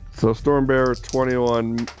 So Stormbearer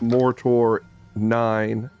 21, Mortor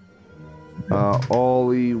 9.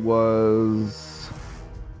 Ollie was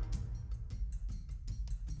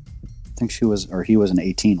I think he was an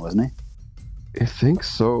 18, wasn't he? I think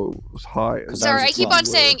so. It was high. Sorry, I keep on long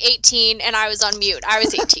saying 18 and I was on mute. I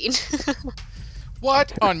was 18.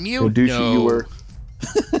 What? On mute? Douchey No. you were.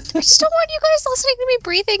 I just don't want you guys listening to me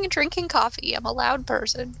breathing and drinking coffee. I'm a loud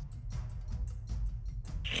person.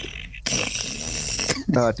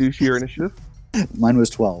 Douche your initiative. Mine was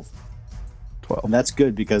 12. 12. And that's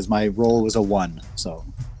good because my roll was a 1, so.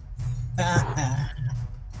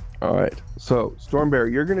 All right. So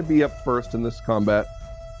Stormbearer, you're going to be up first in this combat.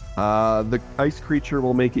 The ice creature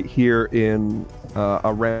will make it here in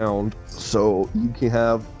a round, so you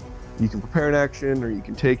can prepare an action or you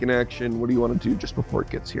can take an action. What do you want to do just before it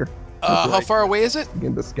gets here? How far away is it?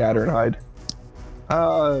 Begin to scatter and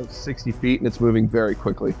hide. 60 feet, and it's moving very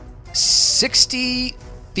quickly. 60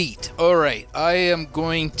 feet. All right. I am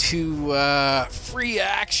going to free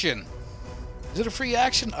action. Is it a free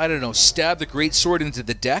action? I don't know. Stab the great sword into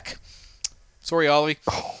the deck. Sorry, Ollie.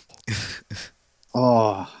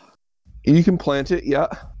 Oh. You can plant it, yeah.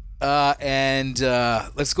 And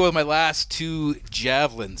let's go with my last 2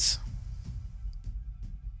 javelins.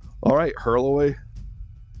 All right, hurl away.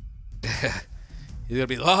 He's gonna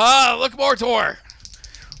be, aha! Look, Mortor!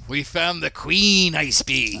 We found the queen, Ice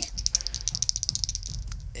Bee.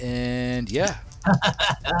 And yeah.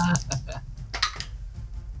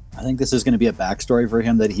 I think this is going to be a backstory for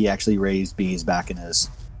him that he actually raised bees back in his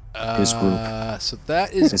group. So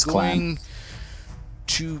that is His going clan.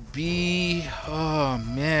 to be, oh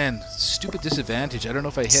man, stupid disadvantage. I don't know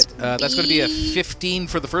if I hit. That's going to be a 15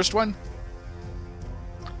 for the first one.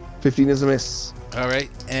 15 is a miss. All right,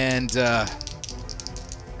 and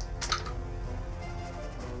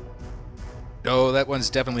oh, that one's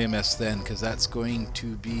definitely a miss then, because that's going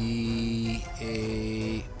to be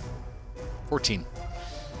a 14.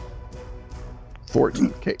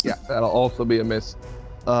 14. Okay, yeah, that'll also be a miss.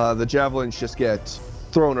 The javelins just get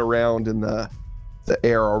thrown around in the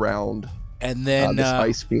air around And then this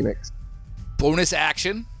ice phoenix. bonus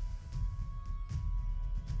action,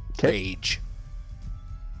 Okay, rage.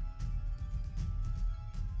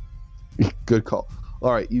 good call.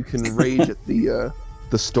 All right, you can rage at the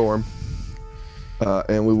storm,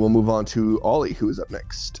 and we will move on to Ollie, who is up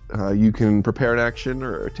next. You can prepare an action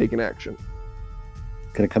or take an action.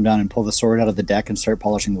 Gonna come down and pull the sword out of the deck and start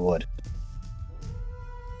polishing the wood.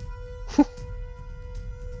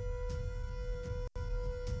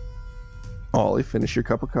 Ollie, finish your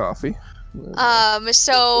cup of coffee.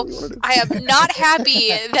 So What do you wanna do? I am not happy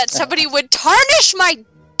that somebody would tarnish my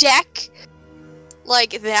deck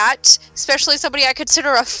like that, especially somebody I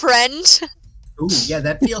consider a friend. Ooh, yeah,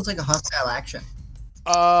 that feels like a hostile action.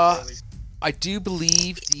 I do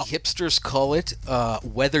believe the hipsters call it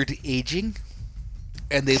weathered aging,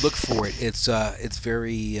 and they look for it. It's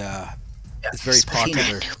very patina.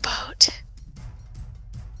 popular. New boat.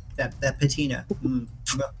 That patina. Mm.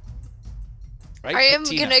 Right? I am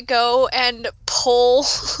Patina. gonna go and pull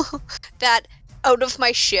that out of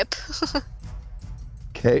my ship,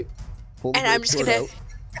 Okay. and I'm just gonna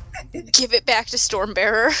give it back to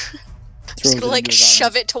Stormbearer. Throws Just gonna it like into his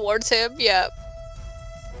shove arms. it towards him. Yeah.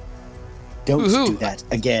 Don't Woohoo. do that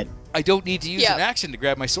again. I don't need to use Yep. an action to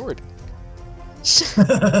grab my sword.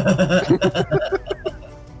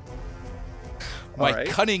 My Alright,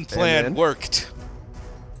 cunning plan then? worked.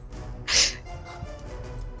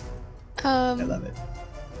 I love it.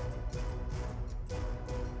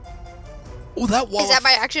 Oh, that wall. Is that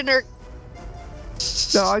my action or?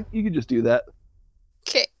 No, you can just do that.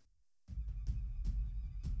 Okay.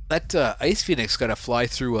 That ice phoenix got to fly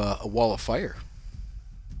through a wall of fire.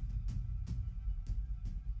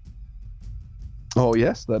 Oh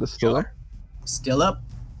yes, that is still there. Still up.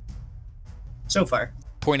 So far.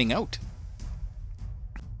 Pointing out.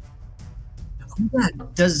 Yeah.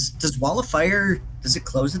 Does Wall of Fire, does it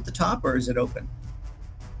close at the top or is it open?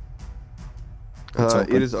 It's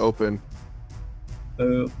open. It is open.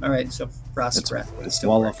 Oh, all right. So Frost's It's, Breath would it's still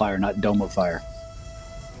wall work. of fire, not dome of fire.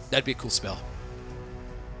 That'd be a cool spell.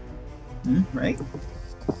 Right?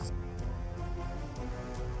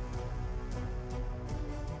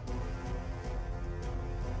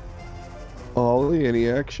 Ollie, any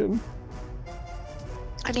action?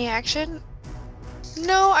 Any action?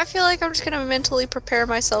 No, I feel like I'm just gonna mentally prepare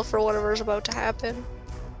myself for whatever's about to happen.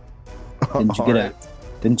 Didn't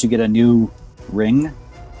you get a new ring?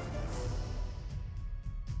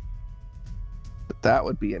 But that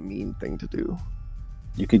would be a mean thing to do.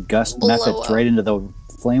 You could gust Blow methods up. right into the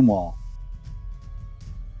flame wall.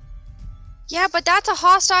 Yeah, but that's a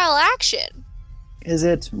hostile action. Is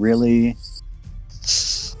it really?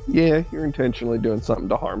 Yeah, you're intentionally doing something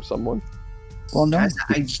to harm someone. Well, no. Guys,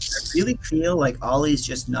 I really feel like Ollie's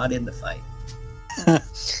just not in the fight.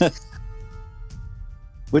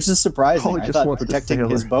 Which is surprising. Ollie I just thought wants to protecting sail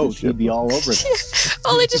his around boat, the ship. he'd be all over this.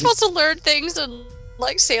 Ollie just wants to learn things and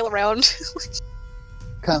like sail around.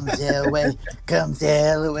 Come sail away, come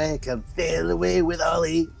sail away, come sail away with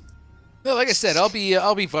Ollie. No, like I said, I'll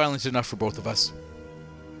be violent enough for both of us.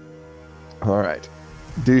 All right,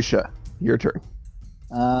 Dusha, your turn.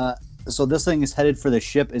 So this thing is headed for the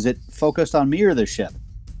ship. Is it focused on me or the ship?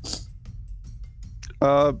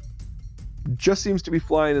 Just seems to be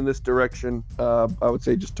flying in this direction. I would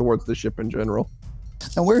say just towards the ship in general.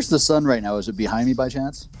 And where's the sun right now? Is it behind me by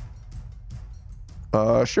chance?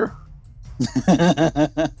 Sure.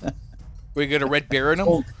 We got a red bear in him.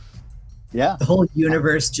 Oh. Yeah, The whole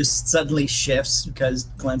universe just suddenly shifts because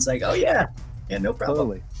Glenn's like, oh yeah, no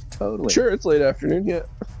problem. totally. Sure, it's late afternoon. Yeah.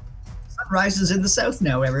 Sun rises in the south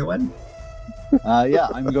now, everyone. Yeah,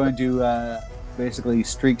 I'm going to basically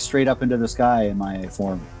streak straight up into the sky in my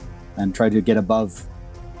form and try to get above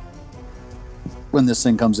when this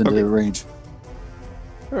thing comes into Okay. range.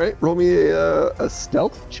 All right, roll me a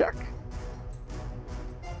stealth check.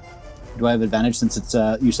 Do I have advantage since it's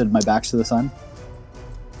you said my back's to the sun?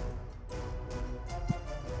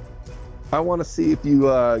 I want to see if you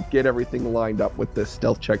get everything lined up with this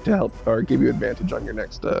stealth check to help or give you advantage on your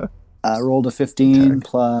next. Rolled a 15 Attack.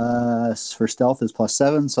 plus for stealth is plus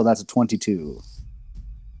 7, so that's a 22.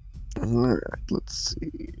 All right, let's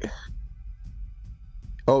see.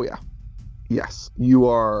 Oh yeah, yes, you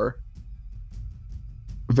are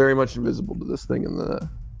very much invisible to this thing in the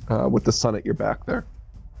with the sun at your back there.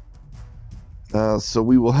 So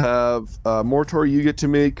we will have Mortor. You get to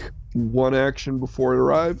make one action before it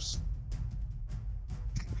arrives.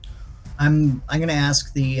 I'm gonna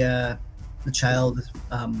ask the child,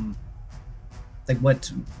 like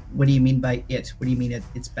what do you mean by it? What do you mean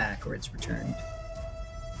it's back or it's returned?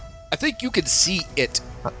 I think you can see it.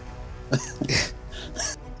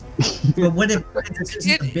 Well, what if this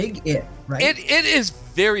isn't a big it, right? It is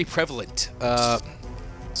very prevalent.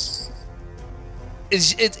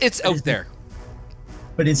 It's out there.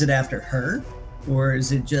 But is it after her, or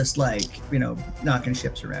is it just like knocking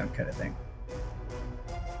ships around kind of thing?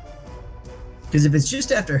 Because if it's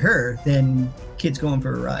just after her, then kid's going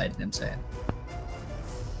for a ride. I'm saying.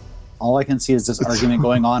 All I can see is this argument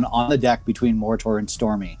going on the deck between Mortor and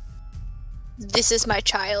Stormy. This is my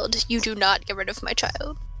child. You do not get rid of my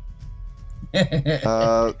child.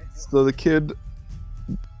 So the kid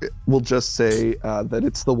will just say that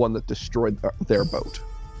it's the one that destroyed their boat.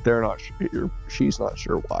 They're not. She's not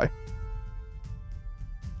sure why.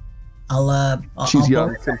 She's I'll young,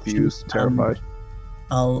 bonus confused, action, terrified.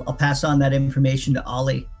 I'll pass on that information to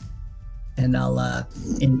Ollie, and I'll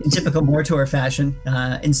in typical Mortor fashion,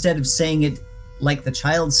 instead of saying it like the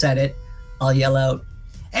child said it, I'll yell out,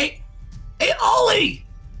 "Hey, Ollie!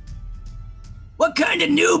 What kind of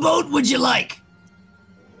new boat would you like?"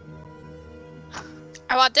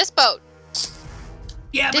 I want this boat.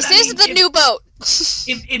 Yeah, This is the new boat.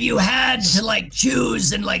 If you had to like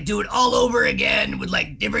choose and like do it all over again with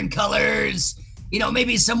like different colors,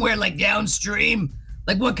 maybe somewhere like downstream,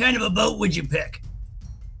 like what kind of a boat would you pick?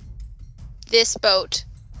 This boat.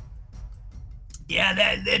 Yeah,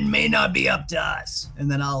 that may not be up to us.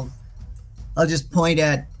 And then I'll just point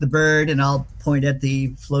at the bird, and I'll point at the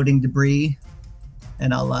floating debris,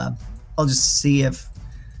 and I'll just see if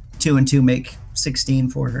 2 and 2 make 16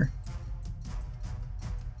 for her.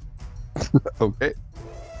 Okay.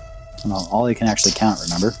 Well, Ollie can actually count,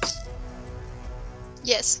 remember?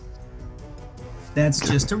 Yes. That's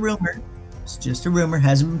just a rumor. It's just a rumor.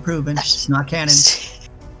 Hasn't been proven. It's not canon.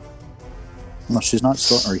 Well, she's not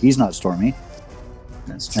or he's not Stormy.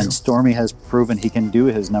 That's true. And Stormy has proven he can do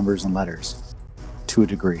his numbers and letters to a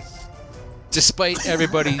degree. Despite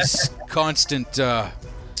everybody's constant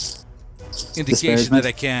indication Disparagement? that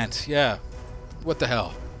I can't. Yeah. What the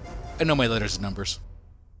hell? I know my letters and numbers.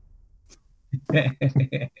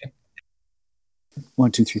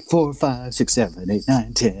 1, 2, 3, 4, 5, 6, 7, 8,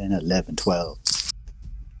 9, 10, 11, 12.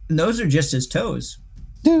 And those are just his toes.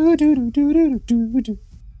 Do, do, do, do, do, do, do.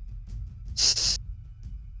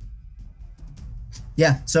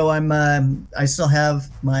 Yeah, so I still have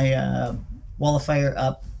my wall of fire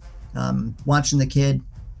up, watching the kid,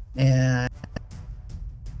 and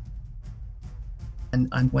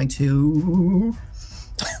I'm going to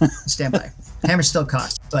stand by. Hammer's still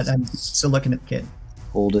cocked, but I'm still looking at the kid.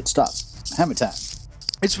 Hold it, stop. Hammer time.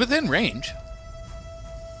 It's within range.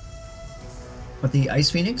 But the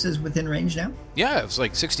Ice Phoenix is within range now? Yeah, it was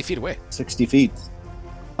like 60 feet away. 60 feet.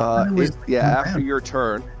 After your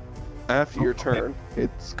turn,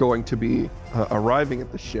 it's going to be arriving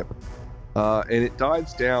at the ship, and it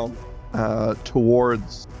dives down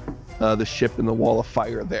towards the ship in the wall of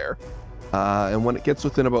fire there. And when it gets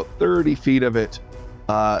within about 30 feet of it,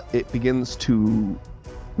 it begins to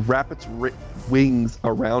wrap its wings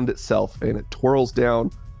around itself, and it twirls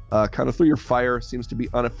down kind of through your fire. Seems to be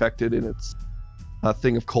unaffected in its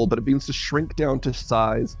thing of cold, but it begins to shrink down to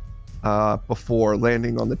size before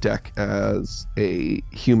landing on the deck as a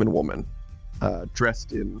human woman,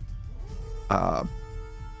 dressed in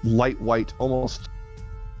light white, almost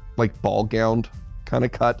like ball gowned kind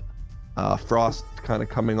of cut. Frost kind of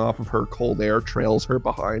coming off of her, cold air trails her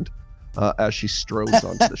behind as she strolls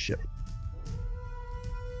onto the ship.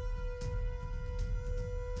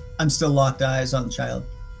 I'm still locked eyes on the child.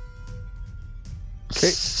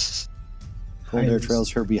 Okay. Cold air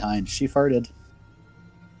trails her behind. She farted.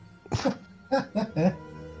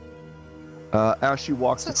 As she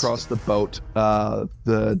walks across the boat,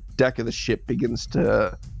 the deck of the ship begins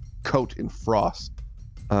to coat in frost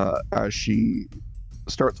as she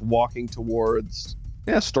starts walking towards...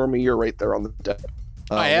 Yeah, Stormy, you're right there on the deck.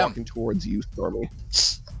 I am. Walking towards you, Stormy.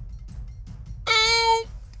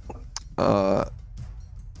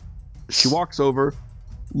 She walks over,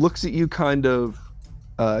 looks at you kind of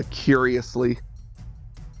curiously,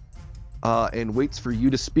 and waits for you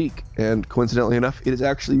to speak. And coincidentally enough, it is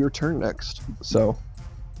actually your turn next. So,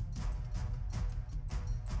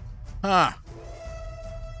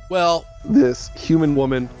 Well, this human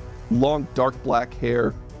woman, long dark black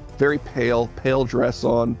hair, very pale dress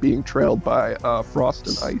on, being trailed by frost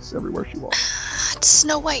and ice everywhere she walks. It's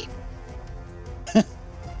Snow White.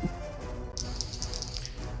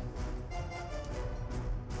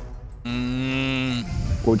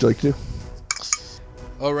 What would you like to do?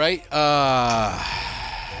 all right.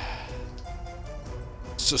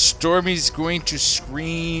 So Stormy's going to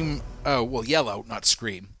scream. Oh, well, yell out, not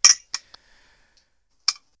scream.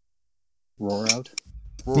 Roar out.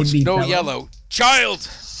 Maybe No, bellow. yell out. Child!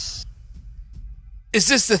 Is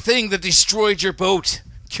this the thing that destroyed your boat?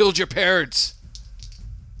 Killed your parents?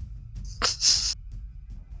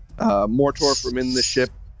 Mortor from in the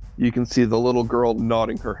ship, you can see the little girl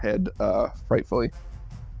nodding her head frightfully.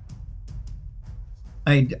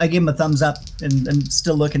 I give him a thumbs up, and I'm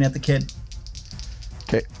still looking at the kid.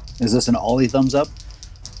 Okay. Is this an Ollie thumbs up?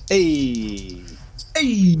 Hey!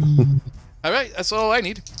 Hey! All right, that's all I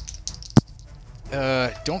need.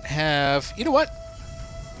 Don't have... You know what?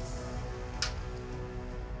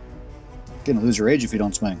 Gonna lose your age if you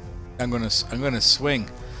don't swing. I'm gonna swing.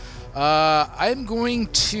 I'm going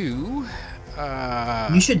to...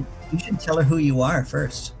 You should tell her who you are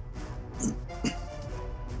first.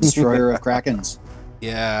 Destroyer of Krakens.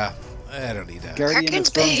 Yeah, I don't need that. Guardian Kraken's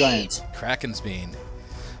of Stone Bane. Giants. Kraken's Bane.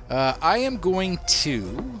 I am going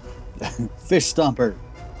to Fish Stomper.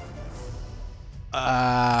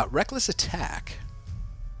 Reckless Attack,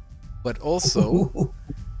 but also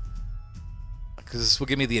because this will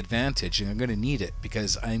give me the advantage, and I'm going to need it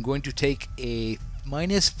because I'm going to take a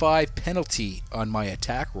 -5 penalty on my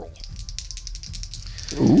attack roll.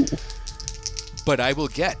 Ooh. But I will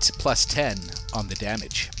get +10 on the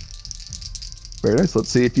damage. Very nice. Let's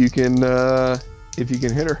see if you can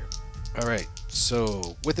hit her. All right.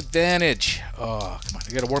 So with advantage. Oh, come on!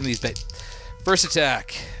 I got to warm these bit. First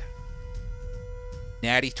attack.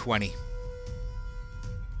 Natty 20.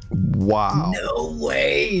 Wow. No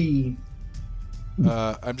way.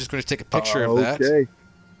 I'm just going to take a picture of that. Okay.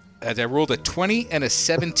 As I rolled a 20 and a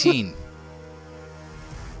 17.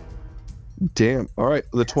 Damn. All right.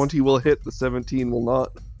 The 20 will hit. The 17 will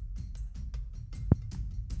not.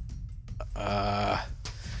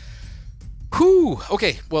 Whew.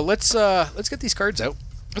 Okay. Well, let's get these cards out.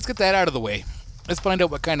 Let's get that out of the way. Let's find out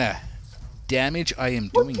what kind of damage I am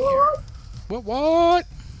doing here. What?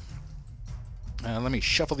 Let me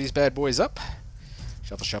shuffle these bad boys up.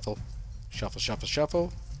 Shuffle, shuffle, shuffle, shuffle,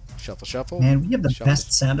 shuffle, shuffle, shuffle. Man, we have the shuffle.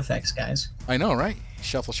 best sound effects, guys. I know, right?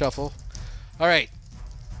 Shuffle, shuffle. All right.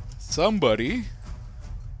 Somebody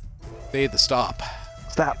say the stop.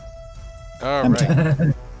 Stop. All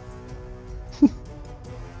right.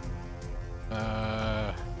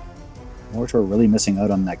 Mortor really missing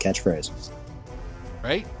out on that catchphrase.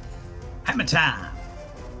 Right? Hammer time.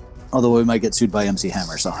 Although we might get sued by MC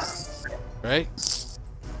Hammer, so. Right?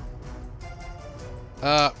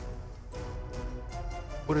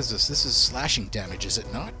 What is this? This is slashing damage, is it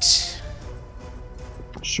not?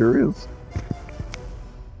 Sure is.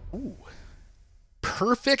 Ooh.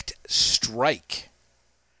 Perfect strike.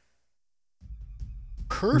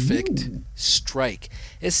 Perfect strike.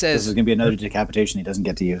 It This says is going to be another decapitation he doesn't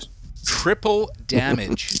get to use. triple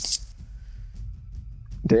damage.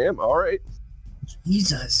 Damn. All right.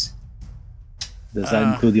 Jesus. Does that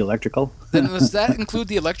include the electrical? Then does that include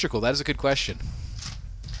the electrical? That is a good question.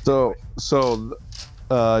 So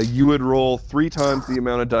you would roll 3 times the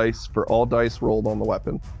amount of dice for all dice rolled on the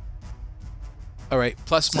weapon. All right,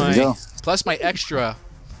 plus There you go. my extra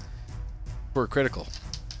for critical.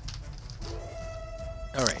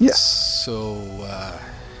 All right. Yeah. So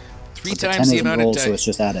 3 But the 10 times the isn't amount of rolled, so dice. it's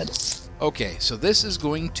just added. Okay, so this is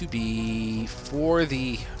going to be for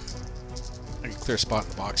the. I can clear a spot in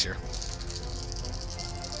the box here.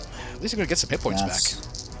 At least I'm gonna get some hit points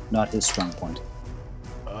That's not his strong point.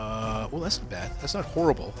 back. Well, that's not bad. That's not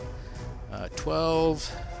horrible.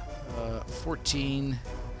 12, 14,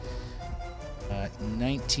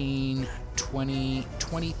 19, 20,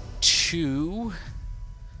 22,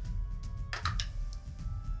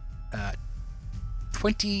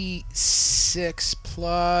 26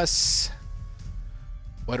 plus.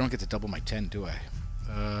 Well, I don't get to double my 10, do I?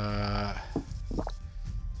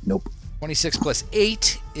 Nope. 26 plus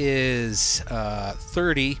 8 is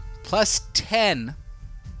 30 plus 10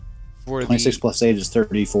 for 26 the. plus 8 is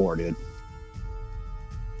 34, dude.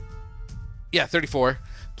 Yeah, 34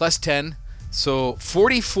 plus 10. So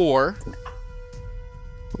 44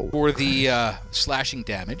 for the slashing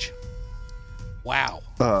damage. Wow.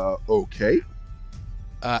 Okay.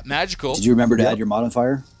 Magical. Did you remember to add your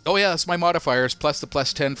modifier? Oh yeah, that's my modifiers plus the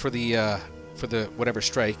plus 10 for the whatever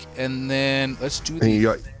strike. And then let's do And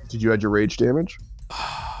the did you add your rage damage?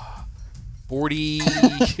 40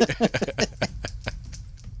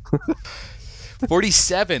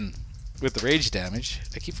 47 with the rage damage.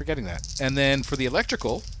 I keep forgetting that. And then for the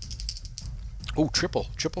electrical, triple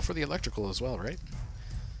for the electrical as well, right?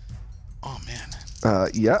 Oh man.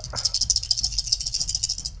 Yeah.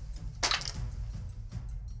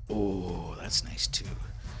 Oh, that's nice too.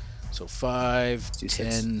 So 5,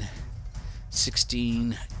 10,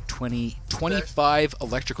 16, 20, 25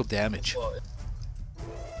 electrical damage.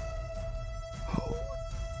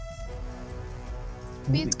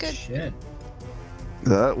 It's good. Shit.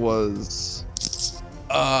 That was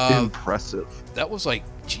impressive. That was like,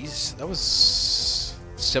 jeez, that was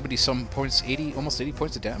 70 some points, 80, almost 80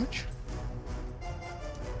 points of damage.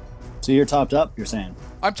 So you're topped up, you're saying?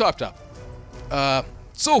 I'm topped up.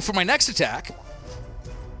 So for my next attack,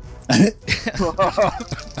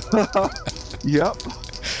 Yep.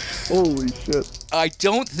 Holy shit. I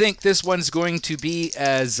don't think this one's going to be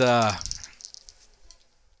as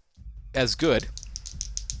good.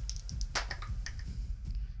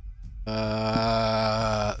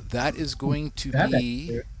 That is going to That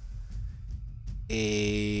be a.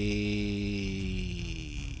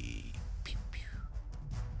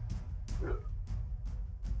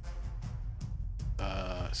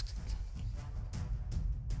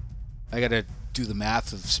 I gotta do the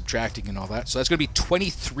math of subtracting and all that. So that's gonna be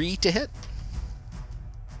 23 to hit.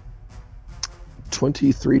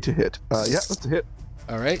 23 to hit. Yeah, that's a hit.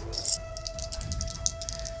 All right.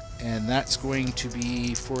 And that's going to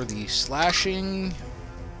be for the slashing.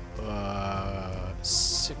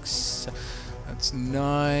 6. That's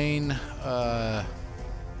 9.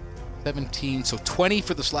 17. So 20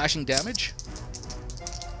 for the slashing damage.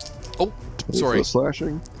 Oh, sorry. For the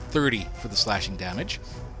slashing. 30 for the slashing damage.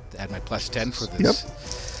 To add my plus 10 for this.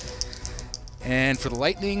 Yep. And for the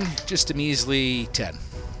lightning, just a measly 10.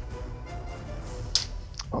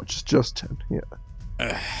 Oh, just 10. Yeah.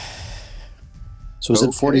 So was it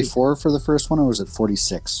Okay. 44 for the first one, or was it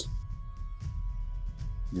 46?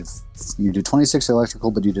 You did 26 electrical,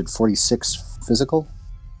 but you did 46 physical?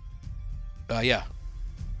 Yeah.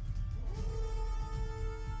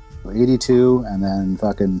 So 82, and then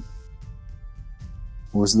fucking...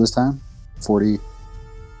 What was it this time? 40...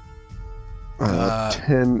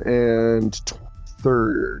 10 and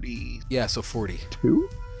 30. Yeah, so 40.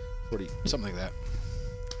 40, something like that.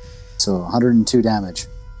 So 102 damage.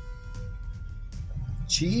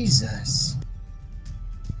 Jesus.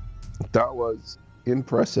 That was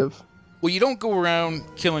impressive. Well, you don't go around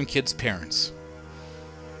killing kids' parents.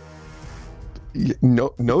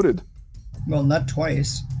 Noted. Well, not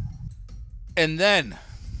twice. And then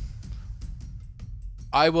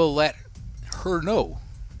I will let her know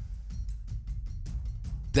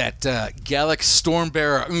that Gallic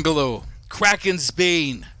Stormbearer Ungalo, Kraken's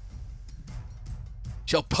Bane,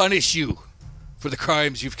 shall punish you for the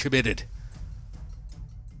crimes you've committed.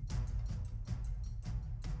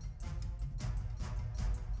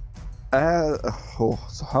 So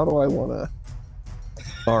how do I want to...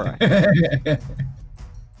 All right.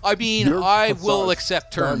 I mean, Your I facade will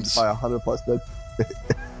accept terms. By 100 plus.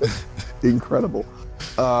 That's incredible.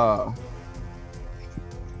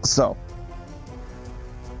 So,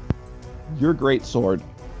 your great sword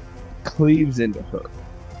cleaves into her.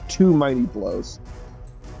 2 mighty blows.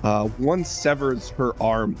 One severs her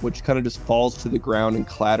arm, which kind of just falls to the ground and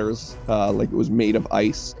clatters like it was made of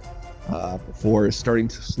ice before starting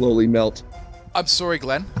to slowly melt. I'm sorry,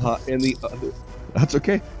 Glenn. And the other, that's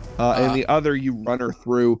okay. And the other, you run her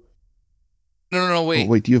through. No, wait. Oh,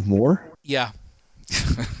 wait, do you have more? Yeah.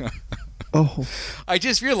 Oh. I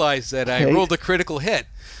just realized that I Okay. rolled a critical hit.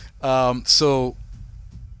 So,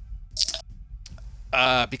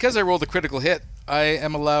 because I rolled a critical hit, I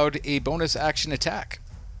am allowed a bonus action attack.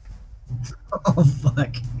 Oh,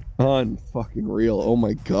 fuck. Unfucking real. Oh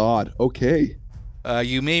my god. Okay.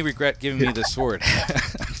 You may regret giving me the sword.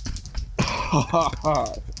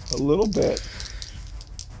 A little bit.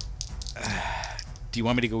 Do you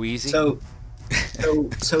want me to go easy? So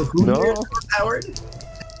who No. here is Howard?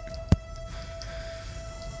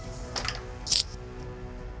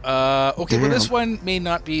 Okay, well, Damn. this one may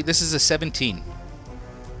not be. This is a 17.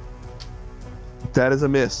 That is a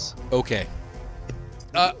miss. Okay.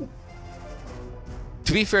 To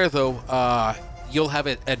be fair, though, you'll have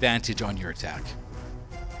an advantage on your attack.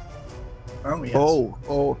 Oh, yes.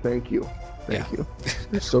 Oh, thank you. Thank you.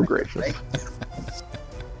 You're so gracious.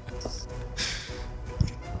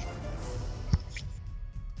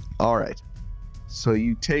 All right. So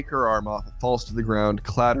you take her arm off, it falls to the ground,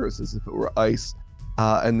 clatters as if it were ice,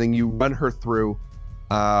 and then you run her through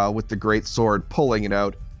with the great sword, pulling it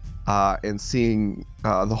out, and seeing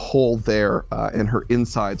the hole there, and her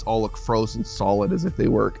insides all look frozen solid as if they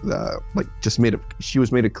were she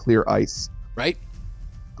was made of clear ice. Right?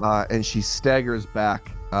 And she staggers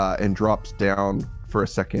back and drops down for a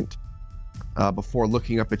second before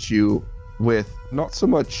looking up at you with not so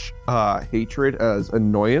much hatred as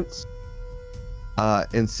annoyance,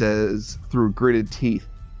 and says through gritted teeth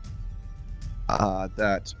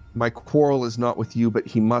that my quarrel is not with you, but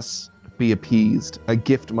he must be appeased. A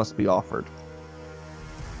gift must be offered.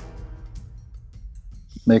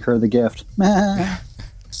 Make her the gift.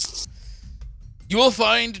 You will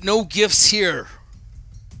find no gifts here.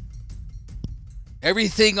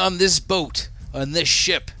 Everything on this boat, on this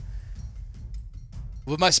ship,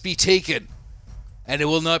 must be taken, and it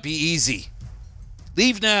will not be easy.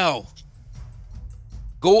 Leave now.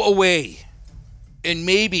 Go away, and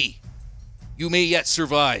maybe you may yet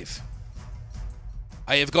survive.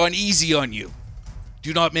 I have gone easy on you.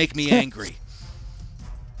 Do not make me angry.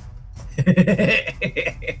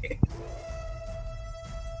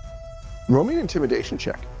 Roll me an intimidation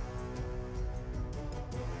check.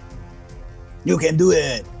 You can do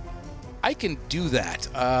it. I can do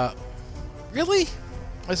that. Really?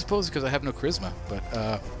 I suppose because I have no charisma, but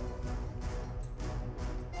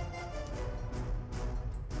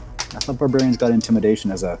I thought barbarians got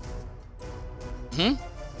intimidation as a...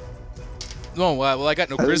 No, well, I got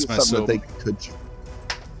no I think it's charisma, something so that they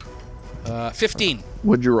could. 15.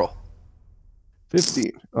 What'd you roll?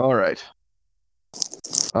 15. All right.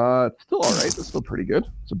 It's still all right. It's still pretty good.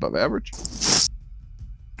 It's above average.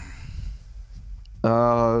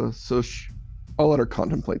 I'll let her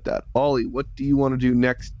contemplate that. Ollie, what do you want to do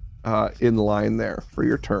next in line there for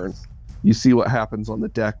your turn? You see what happens on the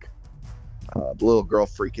deck. The little girl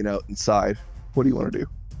freaking out inside. What do you want to do?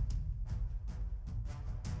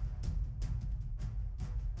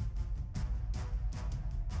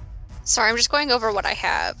 Sorry, I'm just going over what I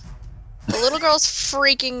have. The little girl's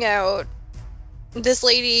freaking out. This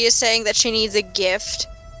lady is saying that she needs a gift.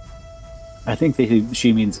 I think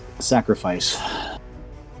she means sacrifice.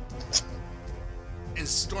 And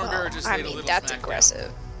Stormbearer just laid a little that's smack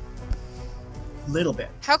aggressive. Little bit.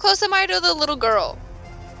 How close am I to the little girl?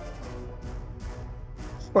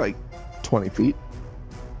 Like 20 feet.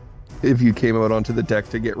 If you came out onto the deck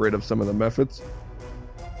to get rid of some of the methods.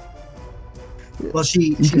 Well,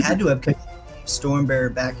 she had to have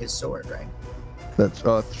Stormbearer back his sword, right? That's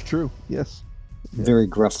true. Yes. Very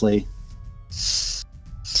gruffly.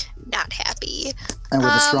 Not happy. And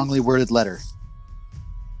with a strongly worded letter.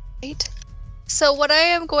 Right. So what I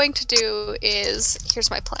am going to do is, here's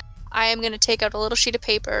my plan. I am going to take out a little sheet of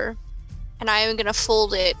paper, and I am going to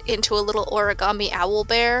fold it into a little origami owl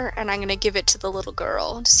bear, and I'm going to give it to the little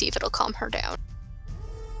girl to see if it'll calm her down.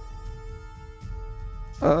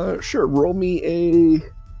 Sure. Roll me a...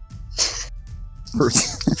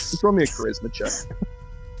 Just roll me a charisma check.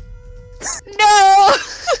 No!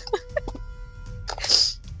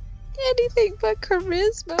 Anything but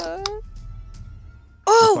charisma.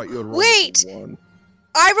 Oh, wait!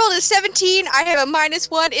 I rolled a 17, I have a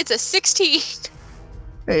 -1, it's a 16.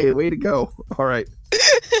 Hey, way to go. All right.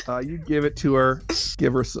 You give it to her,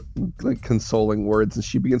 give her some, like, consoling words, and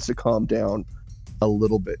she begins to calm down a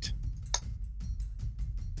little bit.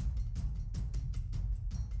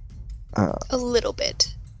 A little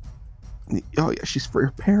bit. Oh, yeah,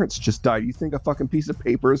 her parents just died. You think a fucking piece of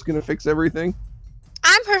paper is going to fix everything?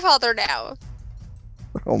 I'm her father now.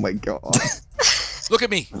 Oh my god. Look at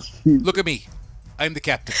me. Look at me. I'm the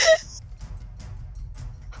captain.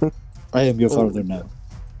 I am your father now.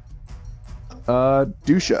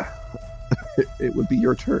 Dusha. It would be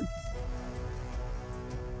your turn.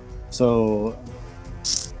 So,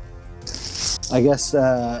 I guess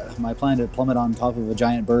my plan to plummet on top of a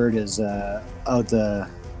giant bird is out the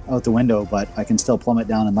window, but I can still plummet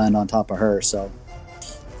down and land on top of her. So,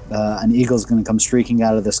 an eagle's going to come streaking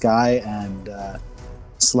out of the sky and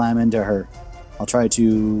slam into her. I'll try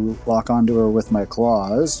to lock onto her with my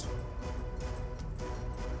claws.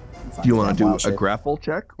 Do you want to do a grapple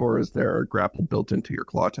check, or is there a grapple built into your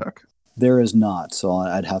claw attack? There is not, so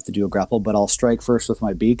I'd have to do a grapple, but I'll strike first with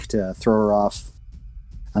my beak to throw her off,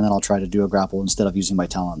 and then I'll try to do a grapple instead of using my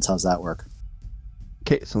talons. How's that work?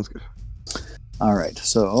 Okay, sounds good. All right,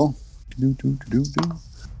 so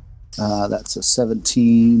that's a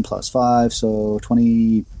 17 plus 5, so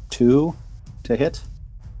 22 to hit.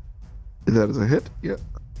 That is a hit, yeah.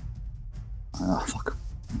 Oh, fuck.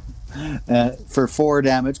 For 4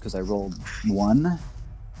 damage, because I rolled 1.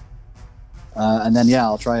 And then,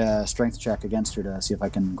 I'll try a strength check against her to see if I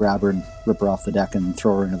can grab her and rip her off the deck and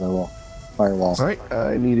throw her into the firewall. All right,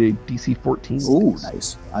 I need a DC 14. Ooh,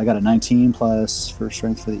 nice. I got a 19 plus, for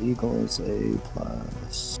strength for the eagle is a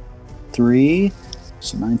plus 3.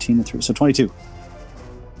 So 19 and 3, so 22.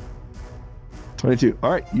 22.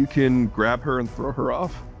 All right, you can grab her and throw her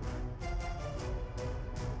off.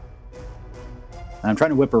 And I'm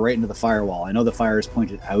trying to whip her right into the firewall. I know the fire is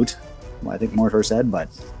pointed out, I think Mortor said, but...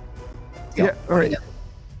 Yeah, all right.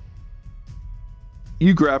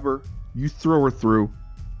 You grab her, you throw her through.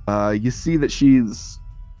 You see that she's...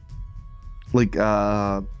 like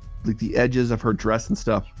the edges of her dress and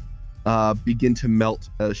stuff begin to melt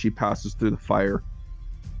as she passes through the fire.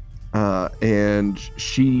 And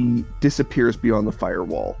she disappears beyond the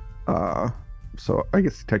firewall. So I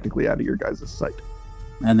guess technically out of your guys' sight.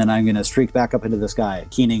 And then I'm going to streak back up into the sky,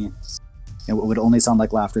 keening. It would only sound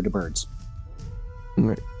like laughter to birds. All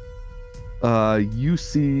right. You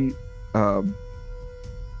see like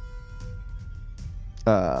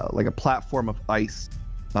a platform of ice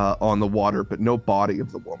on the water, but no body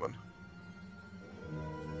of the woman.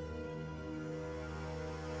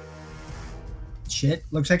 Shit,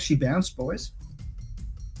 looks like she bounced, boys.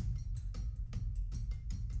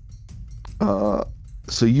 So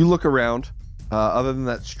you look around. Other than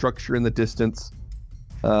that structure in the distance,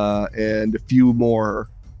 and a few more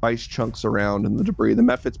ice chunks around and the debris, the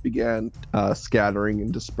methods began scattering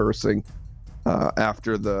and dispersing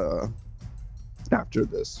after this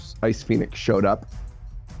ice phoenix showed up.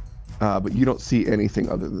 but you don't see anything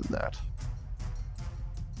other than that.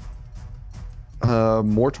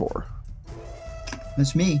 Mortor.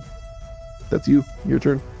 That's me. That's you. Your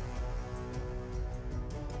turn.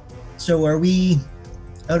 So are we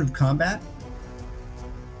out of combat?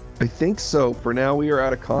 I think so. For now, we are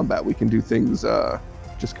out of combat. We can do things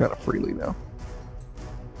just kind of freely now.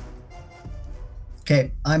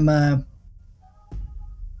 Okay, I'm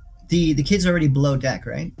the kid's already below deck,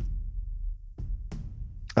 right?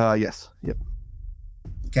 Yes. Yep.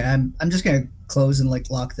 Okay, I'm just gonna close and like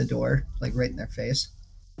lock the door, like right in their face.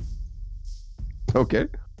 Okay.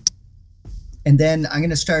 And then I'm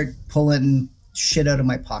gonna start pulling shit out of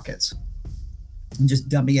my pockets and just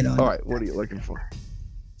dumping it on. All right. What are you looking for?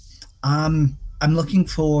 I'm looking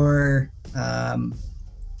for a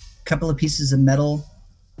couple of pieces of metal.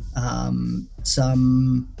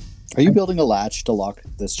 Some. Are you building a latch to lock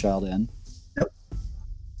this child in? Nope.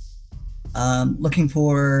 Looking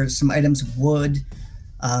for some items of wood,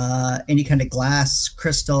 any kind of glass,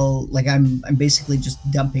 crystal. Like I'm basically just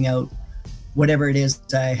dumping out whatever it is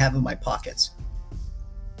I have in my pockets.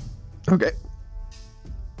 Okay.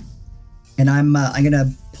 And I'm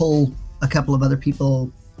gonna pull a couple of other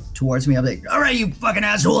people towards me. I'm like, all right, you fucking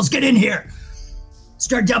assholes, get in here.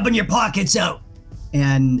 Start dumping your pockets out.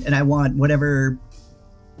 And I want whatever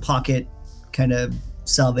pocket kind of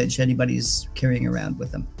salvage anybody's carrying around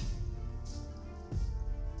with them.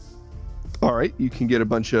 All right. You can get a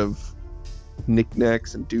bunch of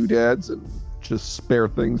knickknacks and doodads and just spare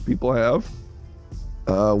things people have.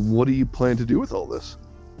 What do you plan to do with all this?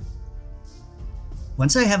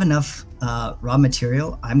 Once I have enough raw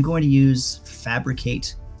material, I'm going to use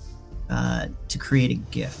fabricate to create a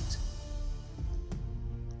gift.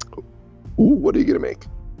 Ooh, what are you gonna make?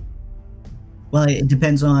 Well, it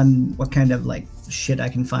depends on what kind of like shit I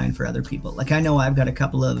can find for other people. Like I know I've got a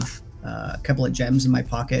couple of gems in my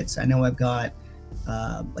pockets. I know I've got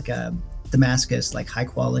like a Damascus, like high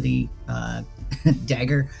quality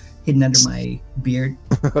dagger hidden under my beard.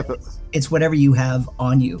 It's whatever you have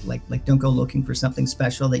on you. Like don't go looking for something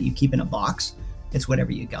special that you keep in a box. It's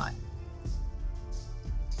whatever you got.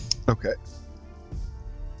 Okay.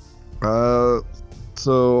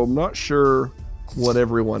 So I'm not sure what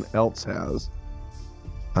everyone else has,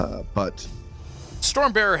 but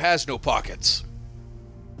Stormbearer has no pockets.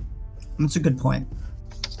 That's a good point.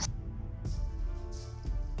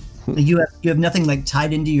 You have nothing like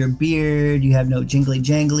tied into your beard. You have no jingly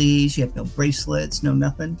janglies. You have no bracelets. No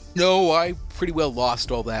nothing. No, I pretty well lost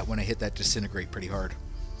all that when I hit that disintegrate pretty hard.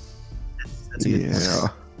 That's a good point. yeah,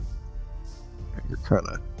 you're kind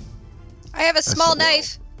of. I have a small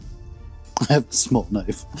knife. I have a small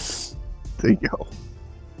knife. There you go.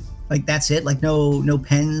 Like that's it. Like no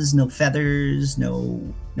pens, no feathers, no.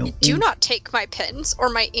 Do ink. not take my pens or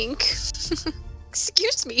my ink.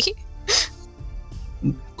 Excuse me.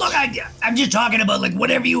 Look, I'm just talking about like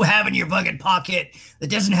whatever you have in your fucking pocket that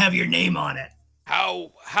doesn't have your name on it.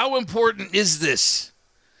 How important is this,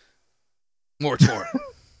 Mortor?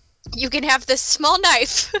 You can have this small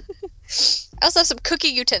knife. I also have some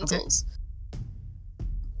cooking utensils.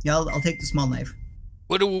 Yeah, I'll take the small knife.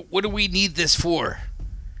 What do we need this for?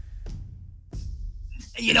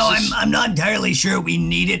 You know, I'm not entirely sure we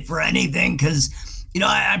need it for anything because, you know,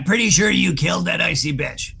 I'm pretty sure you killed that icy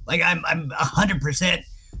bitch. Like, I'm 100%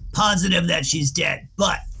 positive that she's dead.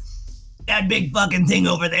 But that big fucking thing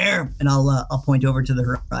over there, and I'll point over to the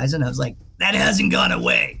horizon. I was like, that hasn't gone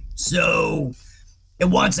away. So it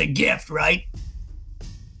wants a gift, right?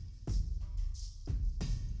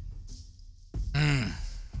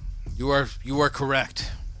 You are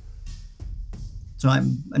correct. So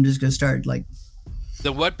I'm just gonna start like.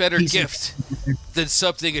 Then what better gift than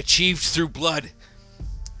something achieved through blood?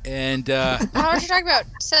 And I don't know what you're talking about.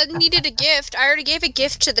 Said needed a gift. I already gave a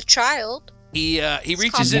gift to the child. he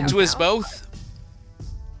reaches into his mouth,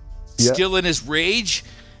 still in his rage,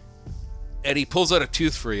 and he pulls out a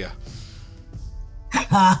tooth for you.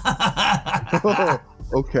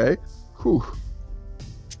 Okay. Whew.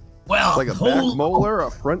 Well, Like a back molar,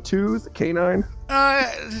 a front tooth, a canine.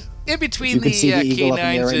 In between You could see the eagle up in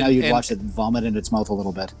the air canines right now. You'd and watch it vomit in its mouth a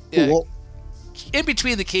little bit. Yeah. Cool. in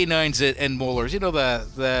between the canines and molars, you know,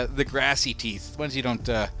 the grassy teeth, the ones you don't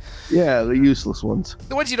Yeah, the useless ones.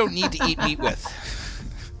 the ones you don't need to eat meat with.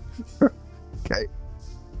 Okay.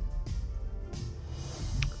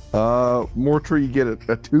 Mortar, you get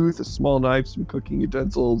a tooth, a small knife, some cooking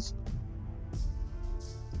utensils.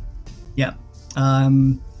 Yeah. A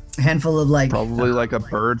handful of like Probably like a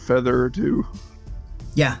bird feather or two.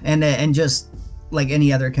 yeah, and just like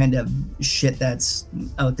any other kind of shit that's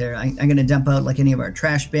out there. I'm gonna dump out like any of our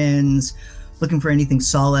trash bins, looking for anything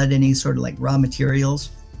solid, any sort of like raw materials.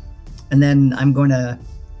 and then I'm gonna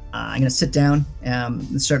sit down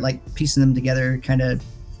and start like piecing them together, kind of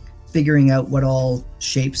figuring out what all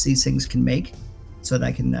shapes these things can make, so that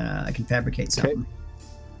I can fabricate something.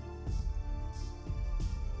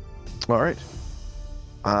 All right.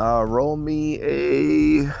 Roll me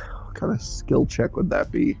a what kind of skill check would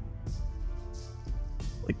that be?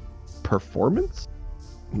 Like performance?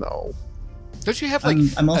 No. Don't you have like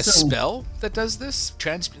I'm a also, spell that does this?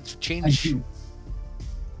 Change?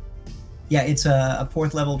 Yeah, it's a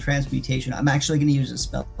 4th level transmutation. I'm actually going to use a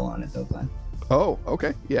spell on it though, Glenn. Oh,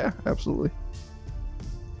 okay. Yeah, absolutely.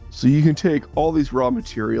 So you can take all these raw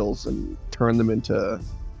materials and turn them into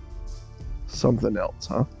something else,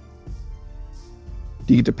 huh?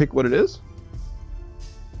 Do you get to pick what it is?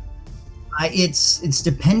 It's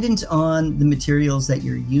dependent on the materials that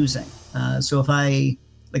you're using. So if I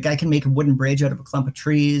can make a wooden bridge out of a clump of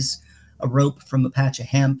trees, a rope from a patch of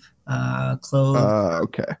hemp, clothes,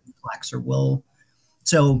 Okay. flax or wool.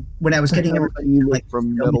 So when I was getting everybody like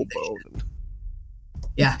from metal bone.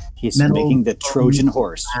 Yeah, he's making the Trojan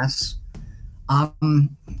horse. Glass. I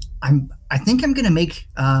think I'm gonna make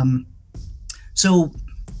so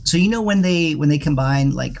you know when they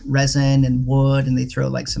combine like resin and wood and they throw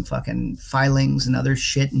like some fucking filings and other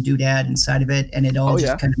shit and doodad inside of it, and it all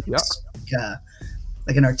kind of makes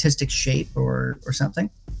like an artistic shape or something.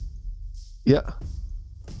 Yeah.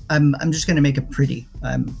 I'm just gonna make it pretty.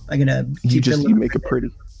 I'm gonna keep you make it pretty.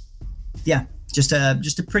 Yeah, just a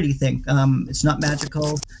pretty thing. It's not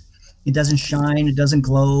magical. It doesn't shine. It doesn't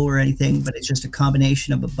glow or anything. But it's just a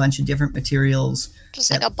combination of a bunch of different materials.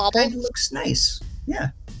 Just like a bubble. It looks nice. Yeah.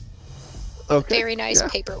 Okay. Very nice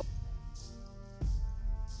paper.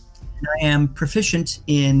 And I am proficient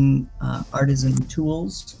in artisan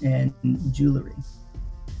tools and jewelry.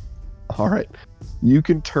 All right. You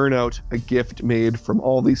can turn out a gift made from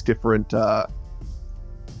all these different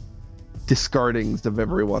discardings of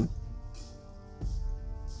everyone.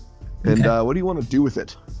 And what do you want to do with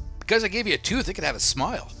it? Because I gave you a tooth, it could have a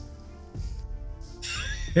smile.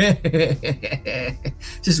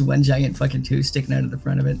 Just one giant fucking tooth sticking out of the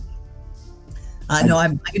front of it. No,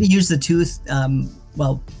 I'm going to use the tooth.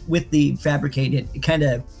 With the fabricate, it kind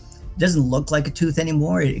of doesn't look like a tooth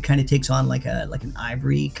anymore. It kind of takes on like an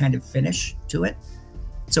ivory kind of finish to it.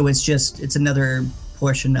 So it's another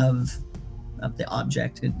portion of the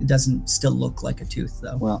object. It doesn't still look like a tooth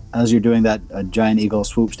though. Well, as you're doing that, a giant eagle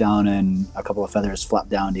swoops down and a couple of feathers flap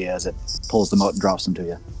down to you as it pulls them out and drops them to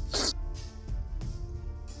you.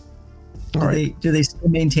 Do they still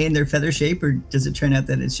maintain their feather shape, or does it turn out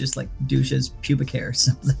that it's just like douche's pubic hair or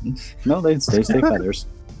something? No, they stay feathers.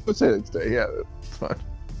 Let's say they stay. Yeah, it's fine.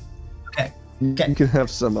 Okay. You can have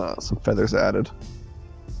some feathers added.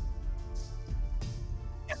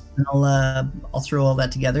 And I'll throw all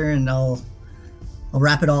that together and I'll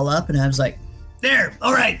wrap it all up. And I was like, there.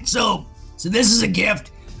 All right. So this is a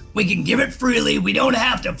gift. We can give it freely. We don't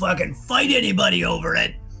have to fucking fight anybody over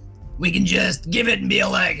it. We can just give it and be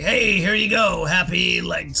like, hey, here you go. Happy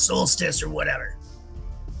like solstice or whatever.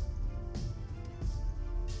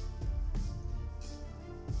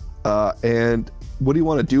 And what do you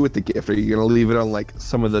want to do with the gift? Are you going to leave it on like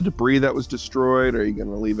some of the debris that was destroyed? Or are you going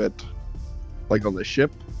to leave it like on the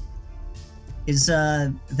ship? Is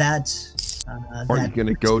or are you going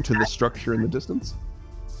to go to the structure in the distance?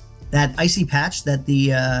 That icy patch that the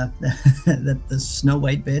that the Snow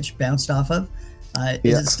White bitch bounced off of,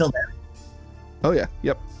 is it still there? Oh yeah,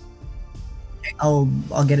 yep. I'll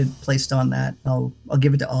get it placed on that. I'll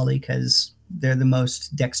give it to Ollie because they're the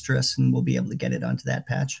most dexterous and we'll be able to get it onto that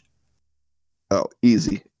patch. Oh,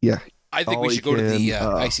 easy. Yeah. I think we should go to the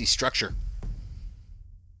icy structure.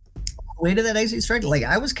 Way to that icy structure? Like,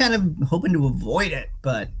 I was kind of hoping to avoid it,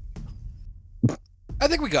 but... I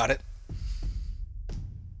think we got it.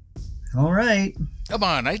 All right. Come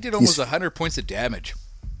on, I did almost 100 points of damage.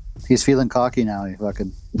 He's feeling cocky now, you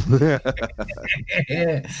fucking...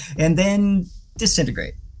 And then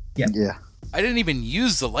disintegrate. Yep. Yeah. I didn't even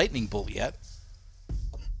use the lightning bolt yet.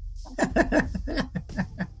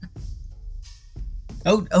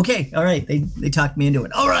 Oh, okay. All right. They talked me into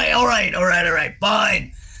it. All right.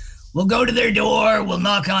 Fine. We'll go to their door. We'll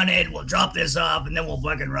knock on it. We'll drop this off, and then we'll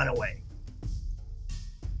fucking run away.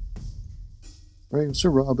 Brave Sir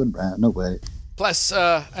Robin ran away. Plus,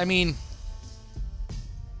 I mean,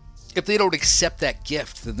 if they don't accept that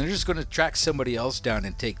gift, then they're just going to track somebody else down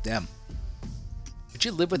and take them. Would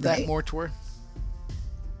you live with that more, Tor?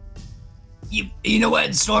 You know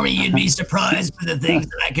what, Stormy? You'd be surprised for the things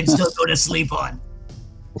that I can still go to sleep on.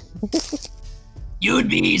 You'd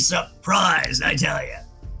be surprised, I tell you.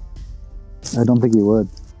 I don't think you would.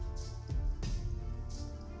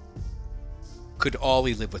 Could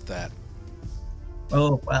Ollie live with that?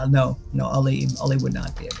 Oh well, no, Ollie would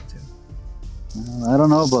not be able to. I don't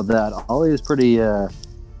know about that. Ollie is pretty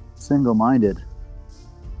single-minded.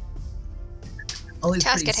 Ollie's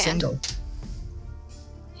Task pretty at hand. single.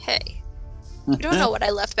 Hey, you don't know what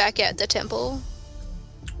I left back at the temple.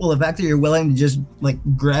 Well, the fact that you're willing to just like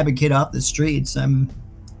grab a kid off the streets, I'm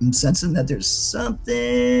sensing that there's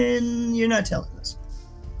something you're not telling us.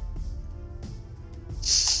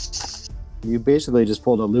 You basically just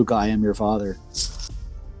pulled a Luke, I am your father.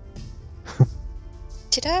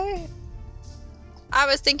 Did I? I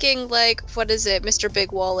was thinking, like, what is it, Mr.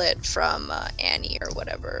 Big Wallet from Annie or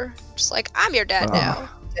whatever. Just like, I'm your dad now.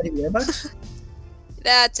 Teddy Warbucks?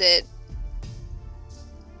 That's it.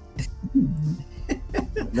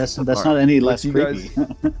 That's not any less you creepy.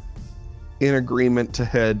 guys in agreement to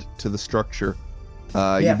head to the structure.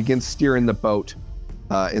 Yeah. You begin steering the boat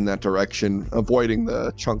in that direction, avoiding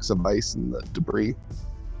the chunks of ice and the debris.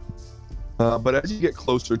 But as you get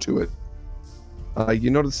closer to it, you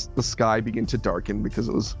notice the sky begin to darken because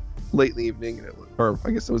it was late in the evening, and or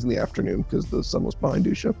I guess it was in the afternoon because the sun was behind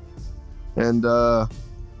Dusha. And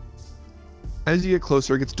as you get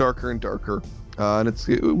closer, it gets darker and darker, and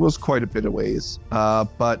it was quite a bit of ways.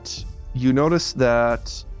 But you notice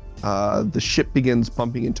that the ship begins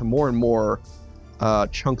bumping into more and more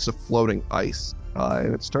chunks of floating ice,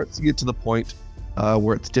 and it starts to get to the point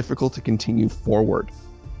where it's difficult to continue forward.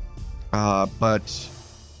 But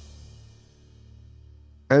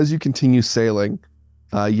as you continue sailing,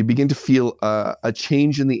 you begin to feel a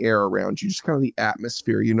change in the air around you, just kind of the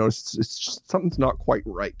atmosphere. You notice it's just something's not quite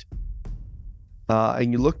right.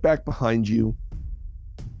 And you look back behind you,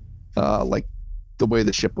 like the way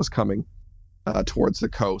the ship was coming towards the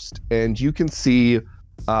coast, and you can see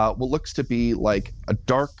what looks to be like a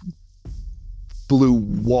dark blue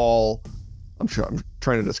wall. I'm trying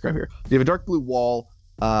to describe here. You have a dark blue wall,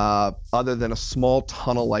 other than a small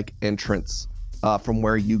tunnel-like entrance from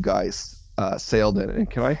where you guys sailed in. And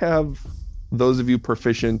can I have those of you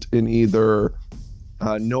proficient in either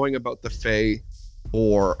knowing about the Fae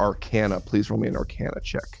or Arcana, please roll me an Arcana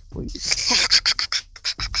check, please.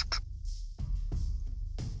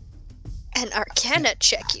 An Arcana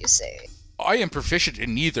check, you say? I am proficient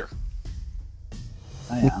in neither.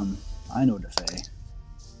 I am. I know the Fae.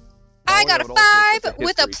 I Oh, got I a would also 5 take a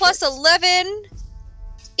with a history plus check. 11.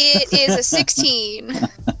 It is a 16.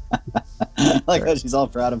 Like how she's all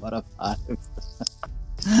proud about a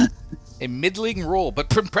 5. A middling roll,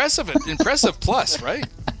 but impressive plus, right?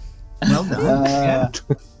 Well done.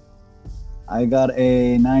 I got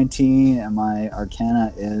a 19, and my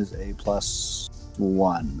Arcana is a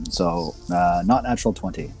 +1, so not natural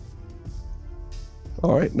 20.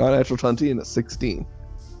 All right, not natural 20 and a 16.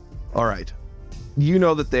 All right. You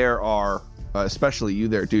know that there are, especially you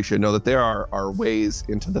there, Dusha, know that there are ways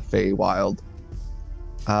into the Feywild.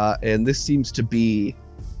 And this seems to be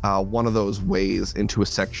one of those ways into a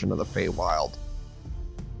section of the Feywild.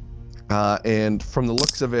 And from the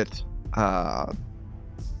looks of it,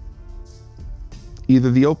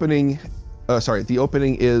 either the opening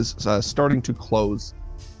is starting to close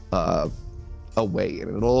away,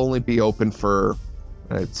 and it'll only be open for,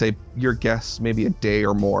 I'd say, your guess, maybe a day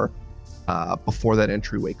or more before that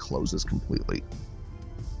entryway closes completely.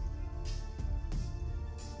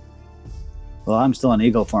 Well, I'm still in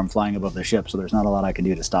eagle form flying above the ship, so there's not a lot I can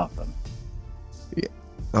do to stop them. Yeah.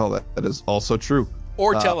 Oh, that is also true.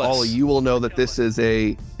 Or tell us. Ollie, you will know that this is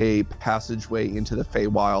a passageway into the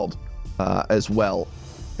Feywild as well.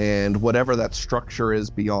 And whatever that structure is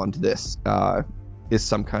beyond this is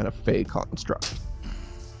some kind of Fey construct.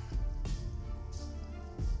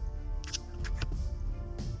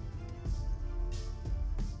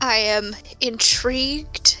 I am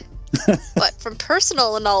intrigued, but from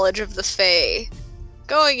personal knowledge of the Fae,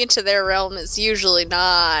 going into their realm is usually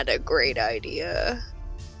not a great idea.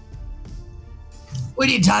 What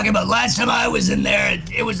are you talking about? Last time I was in there,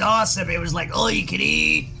 it was awesome. It was like all you could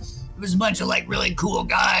eat. It was a bunch of like really cool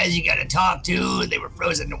guys you got to talk to. They were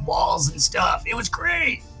frozen in walls and stuff. It was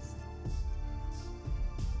great.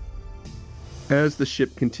 As the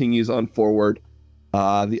ship continues on forward,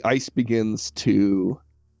 the ice begins to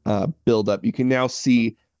build up. You can now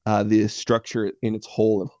see the structure in its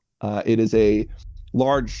whole. It is a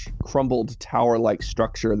large, crumbled tower-like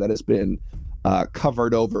structure that has been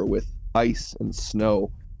covered over with ice and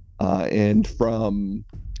snow. And from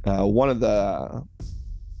one of the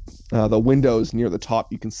windows near the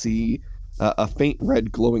top, you can see a faint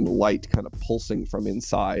red glowing light kind of pulsing from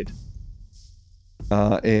inside.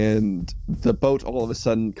 And the boat all of a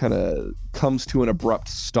sudden kind of comes to an abrupt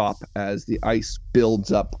stop as the ice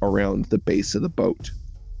builds up around the base of the boat.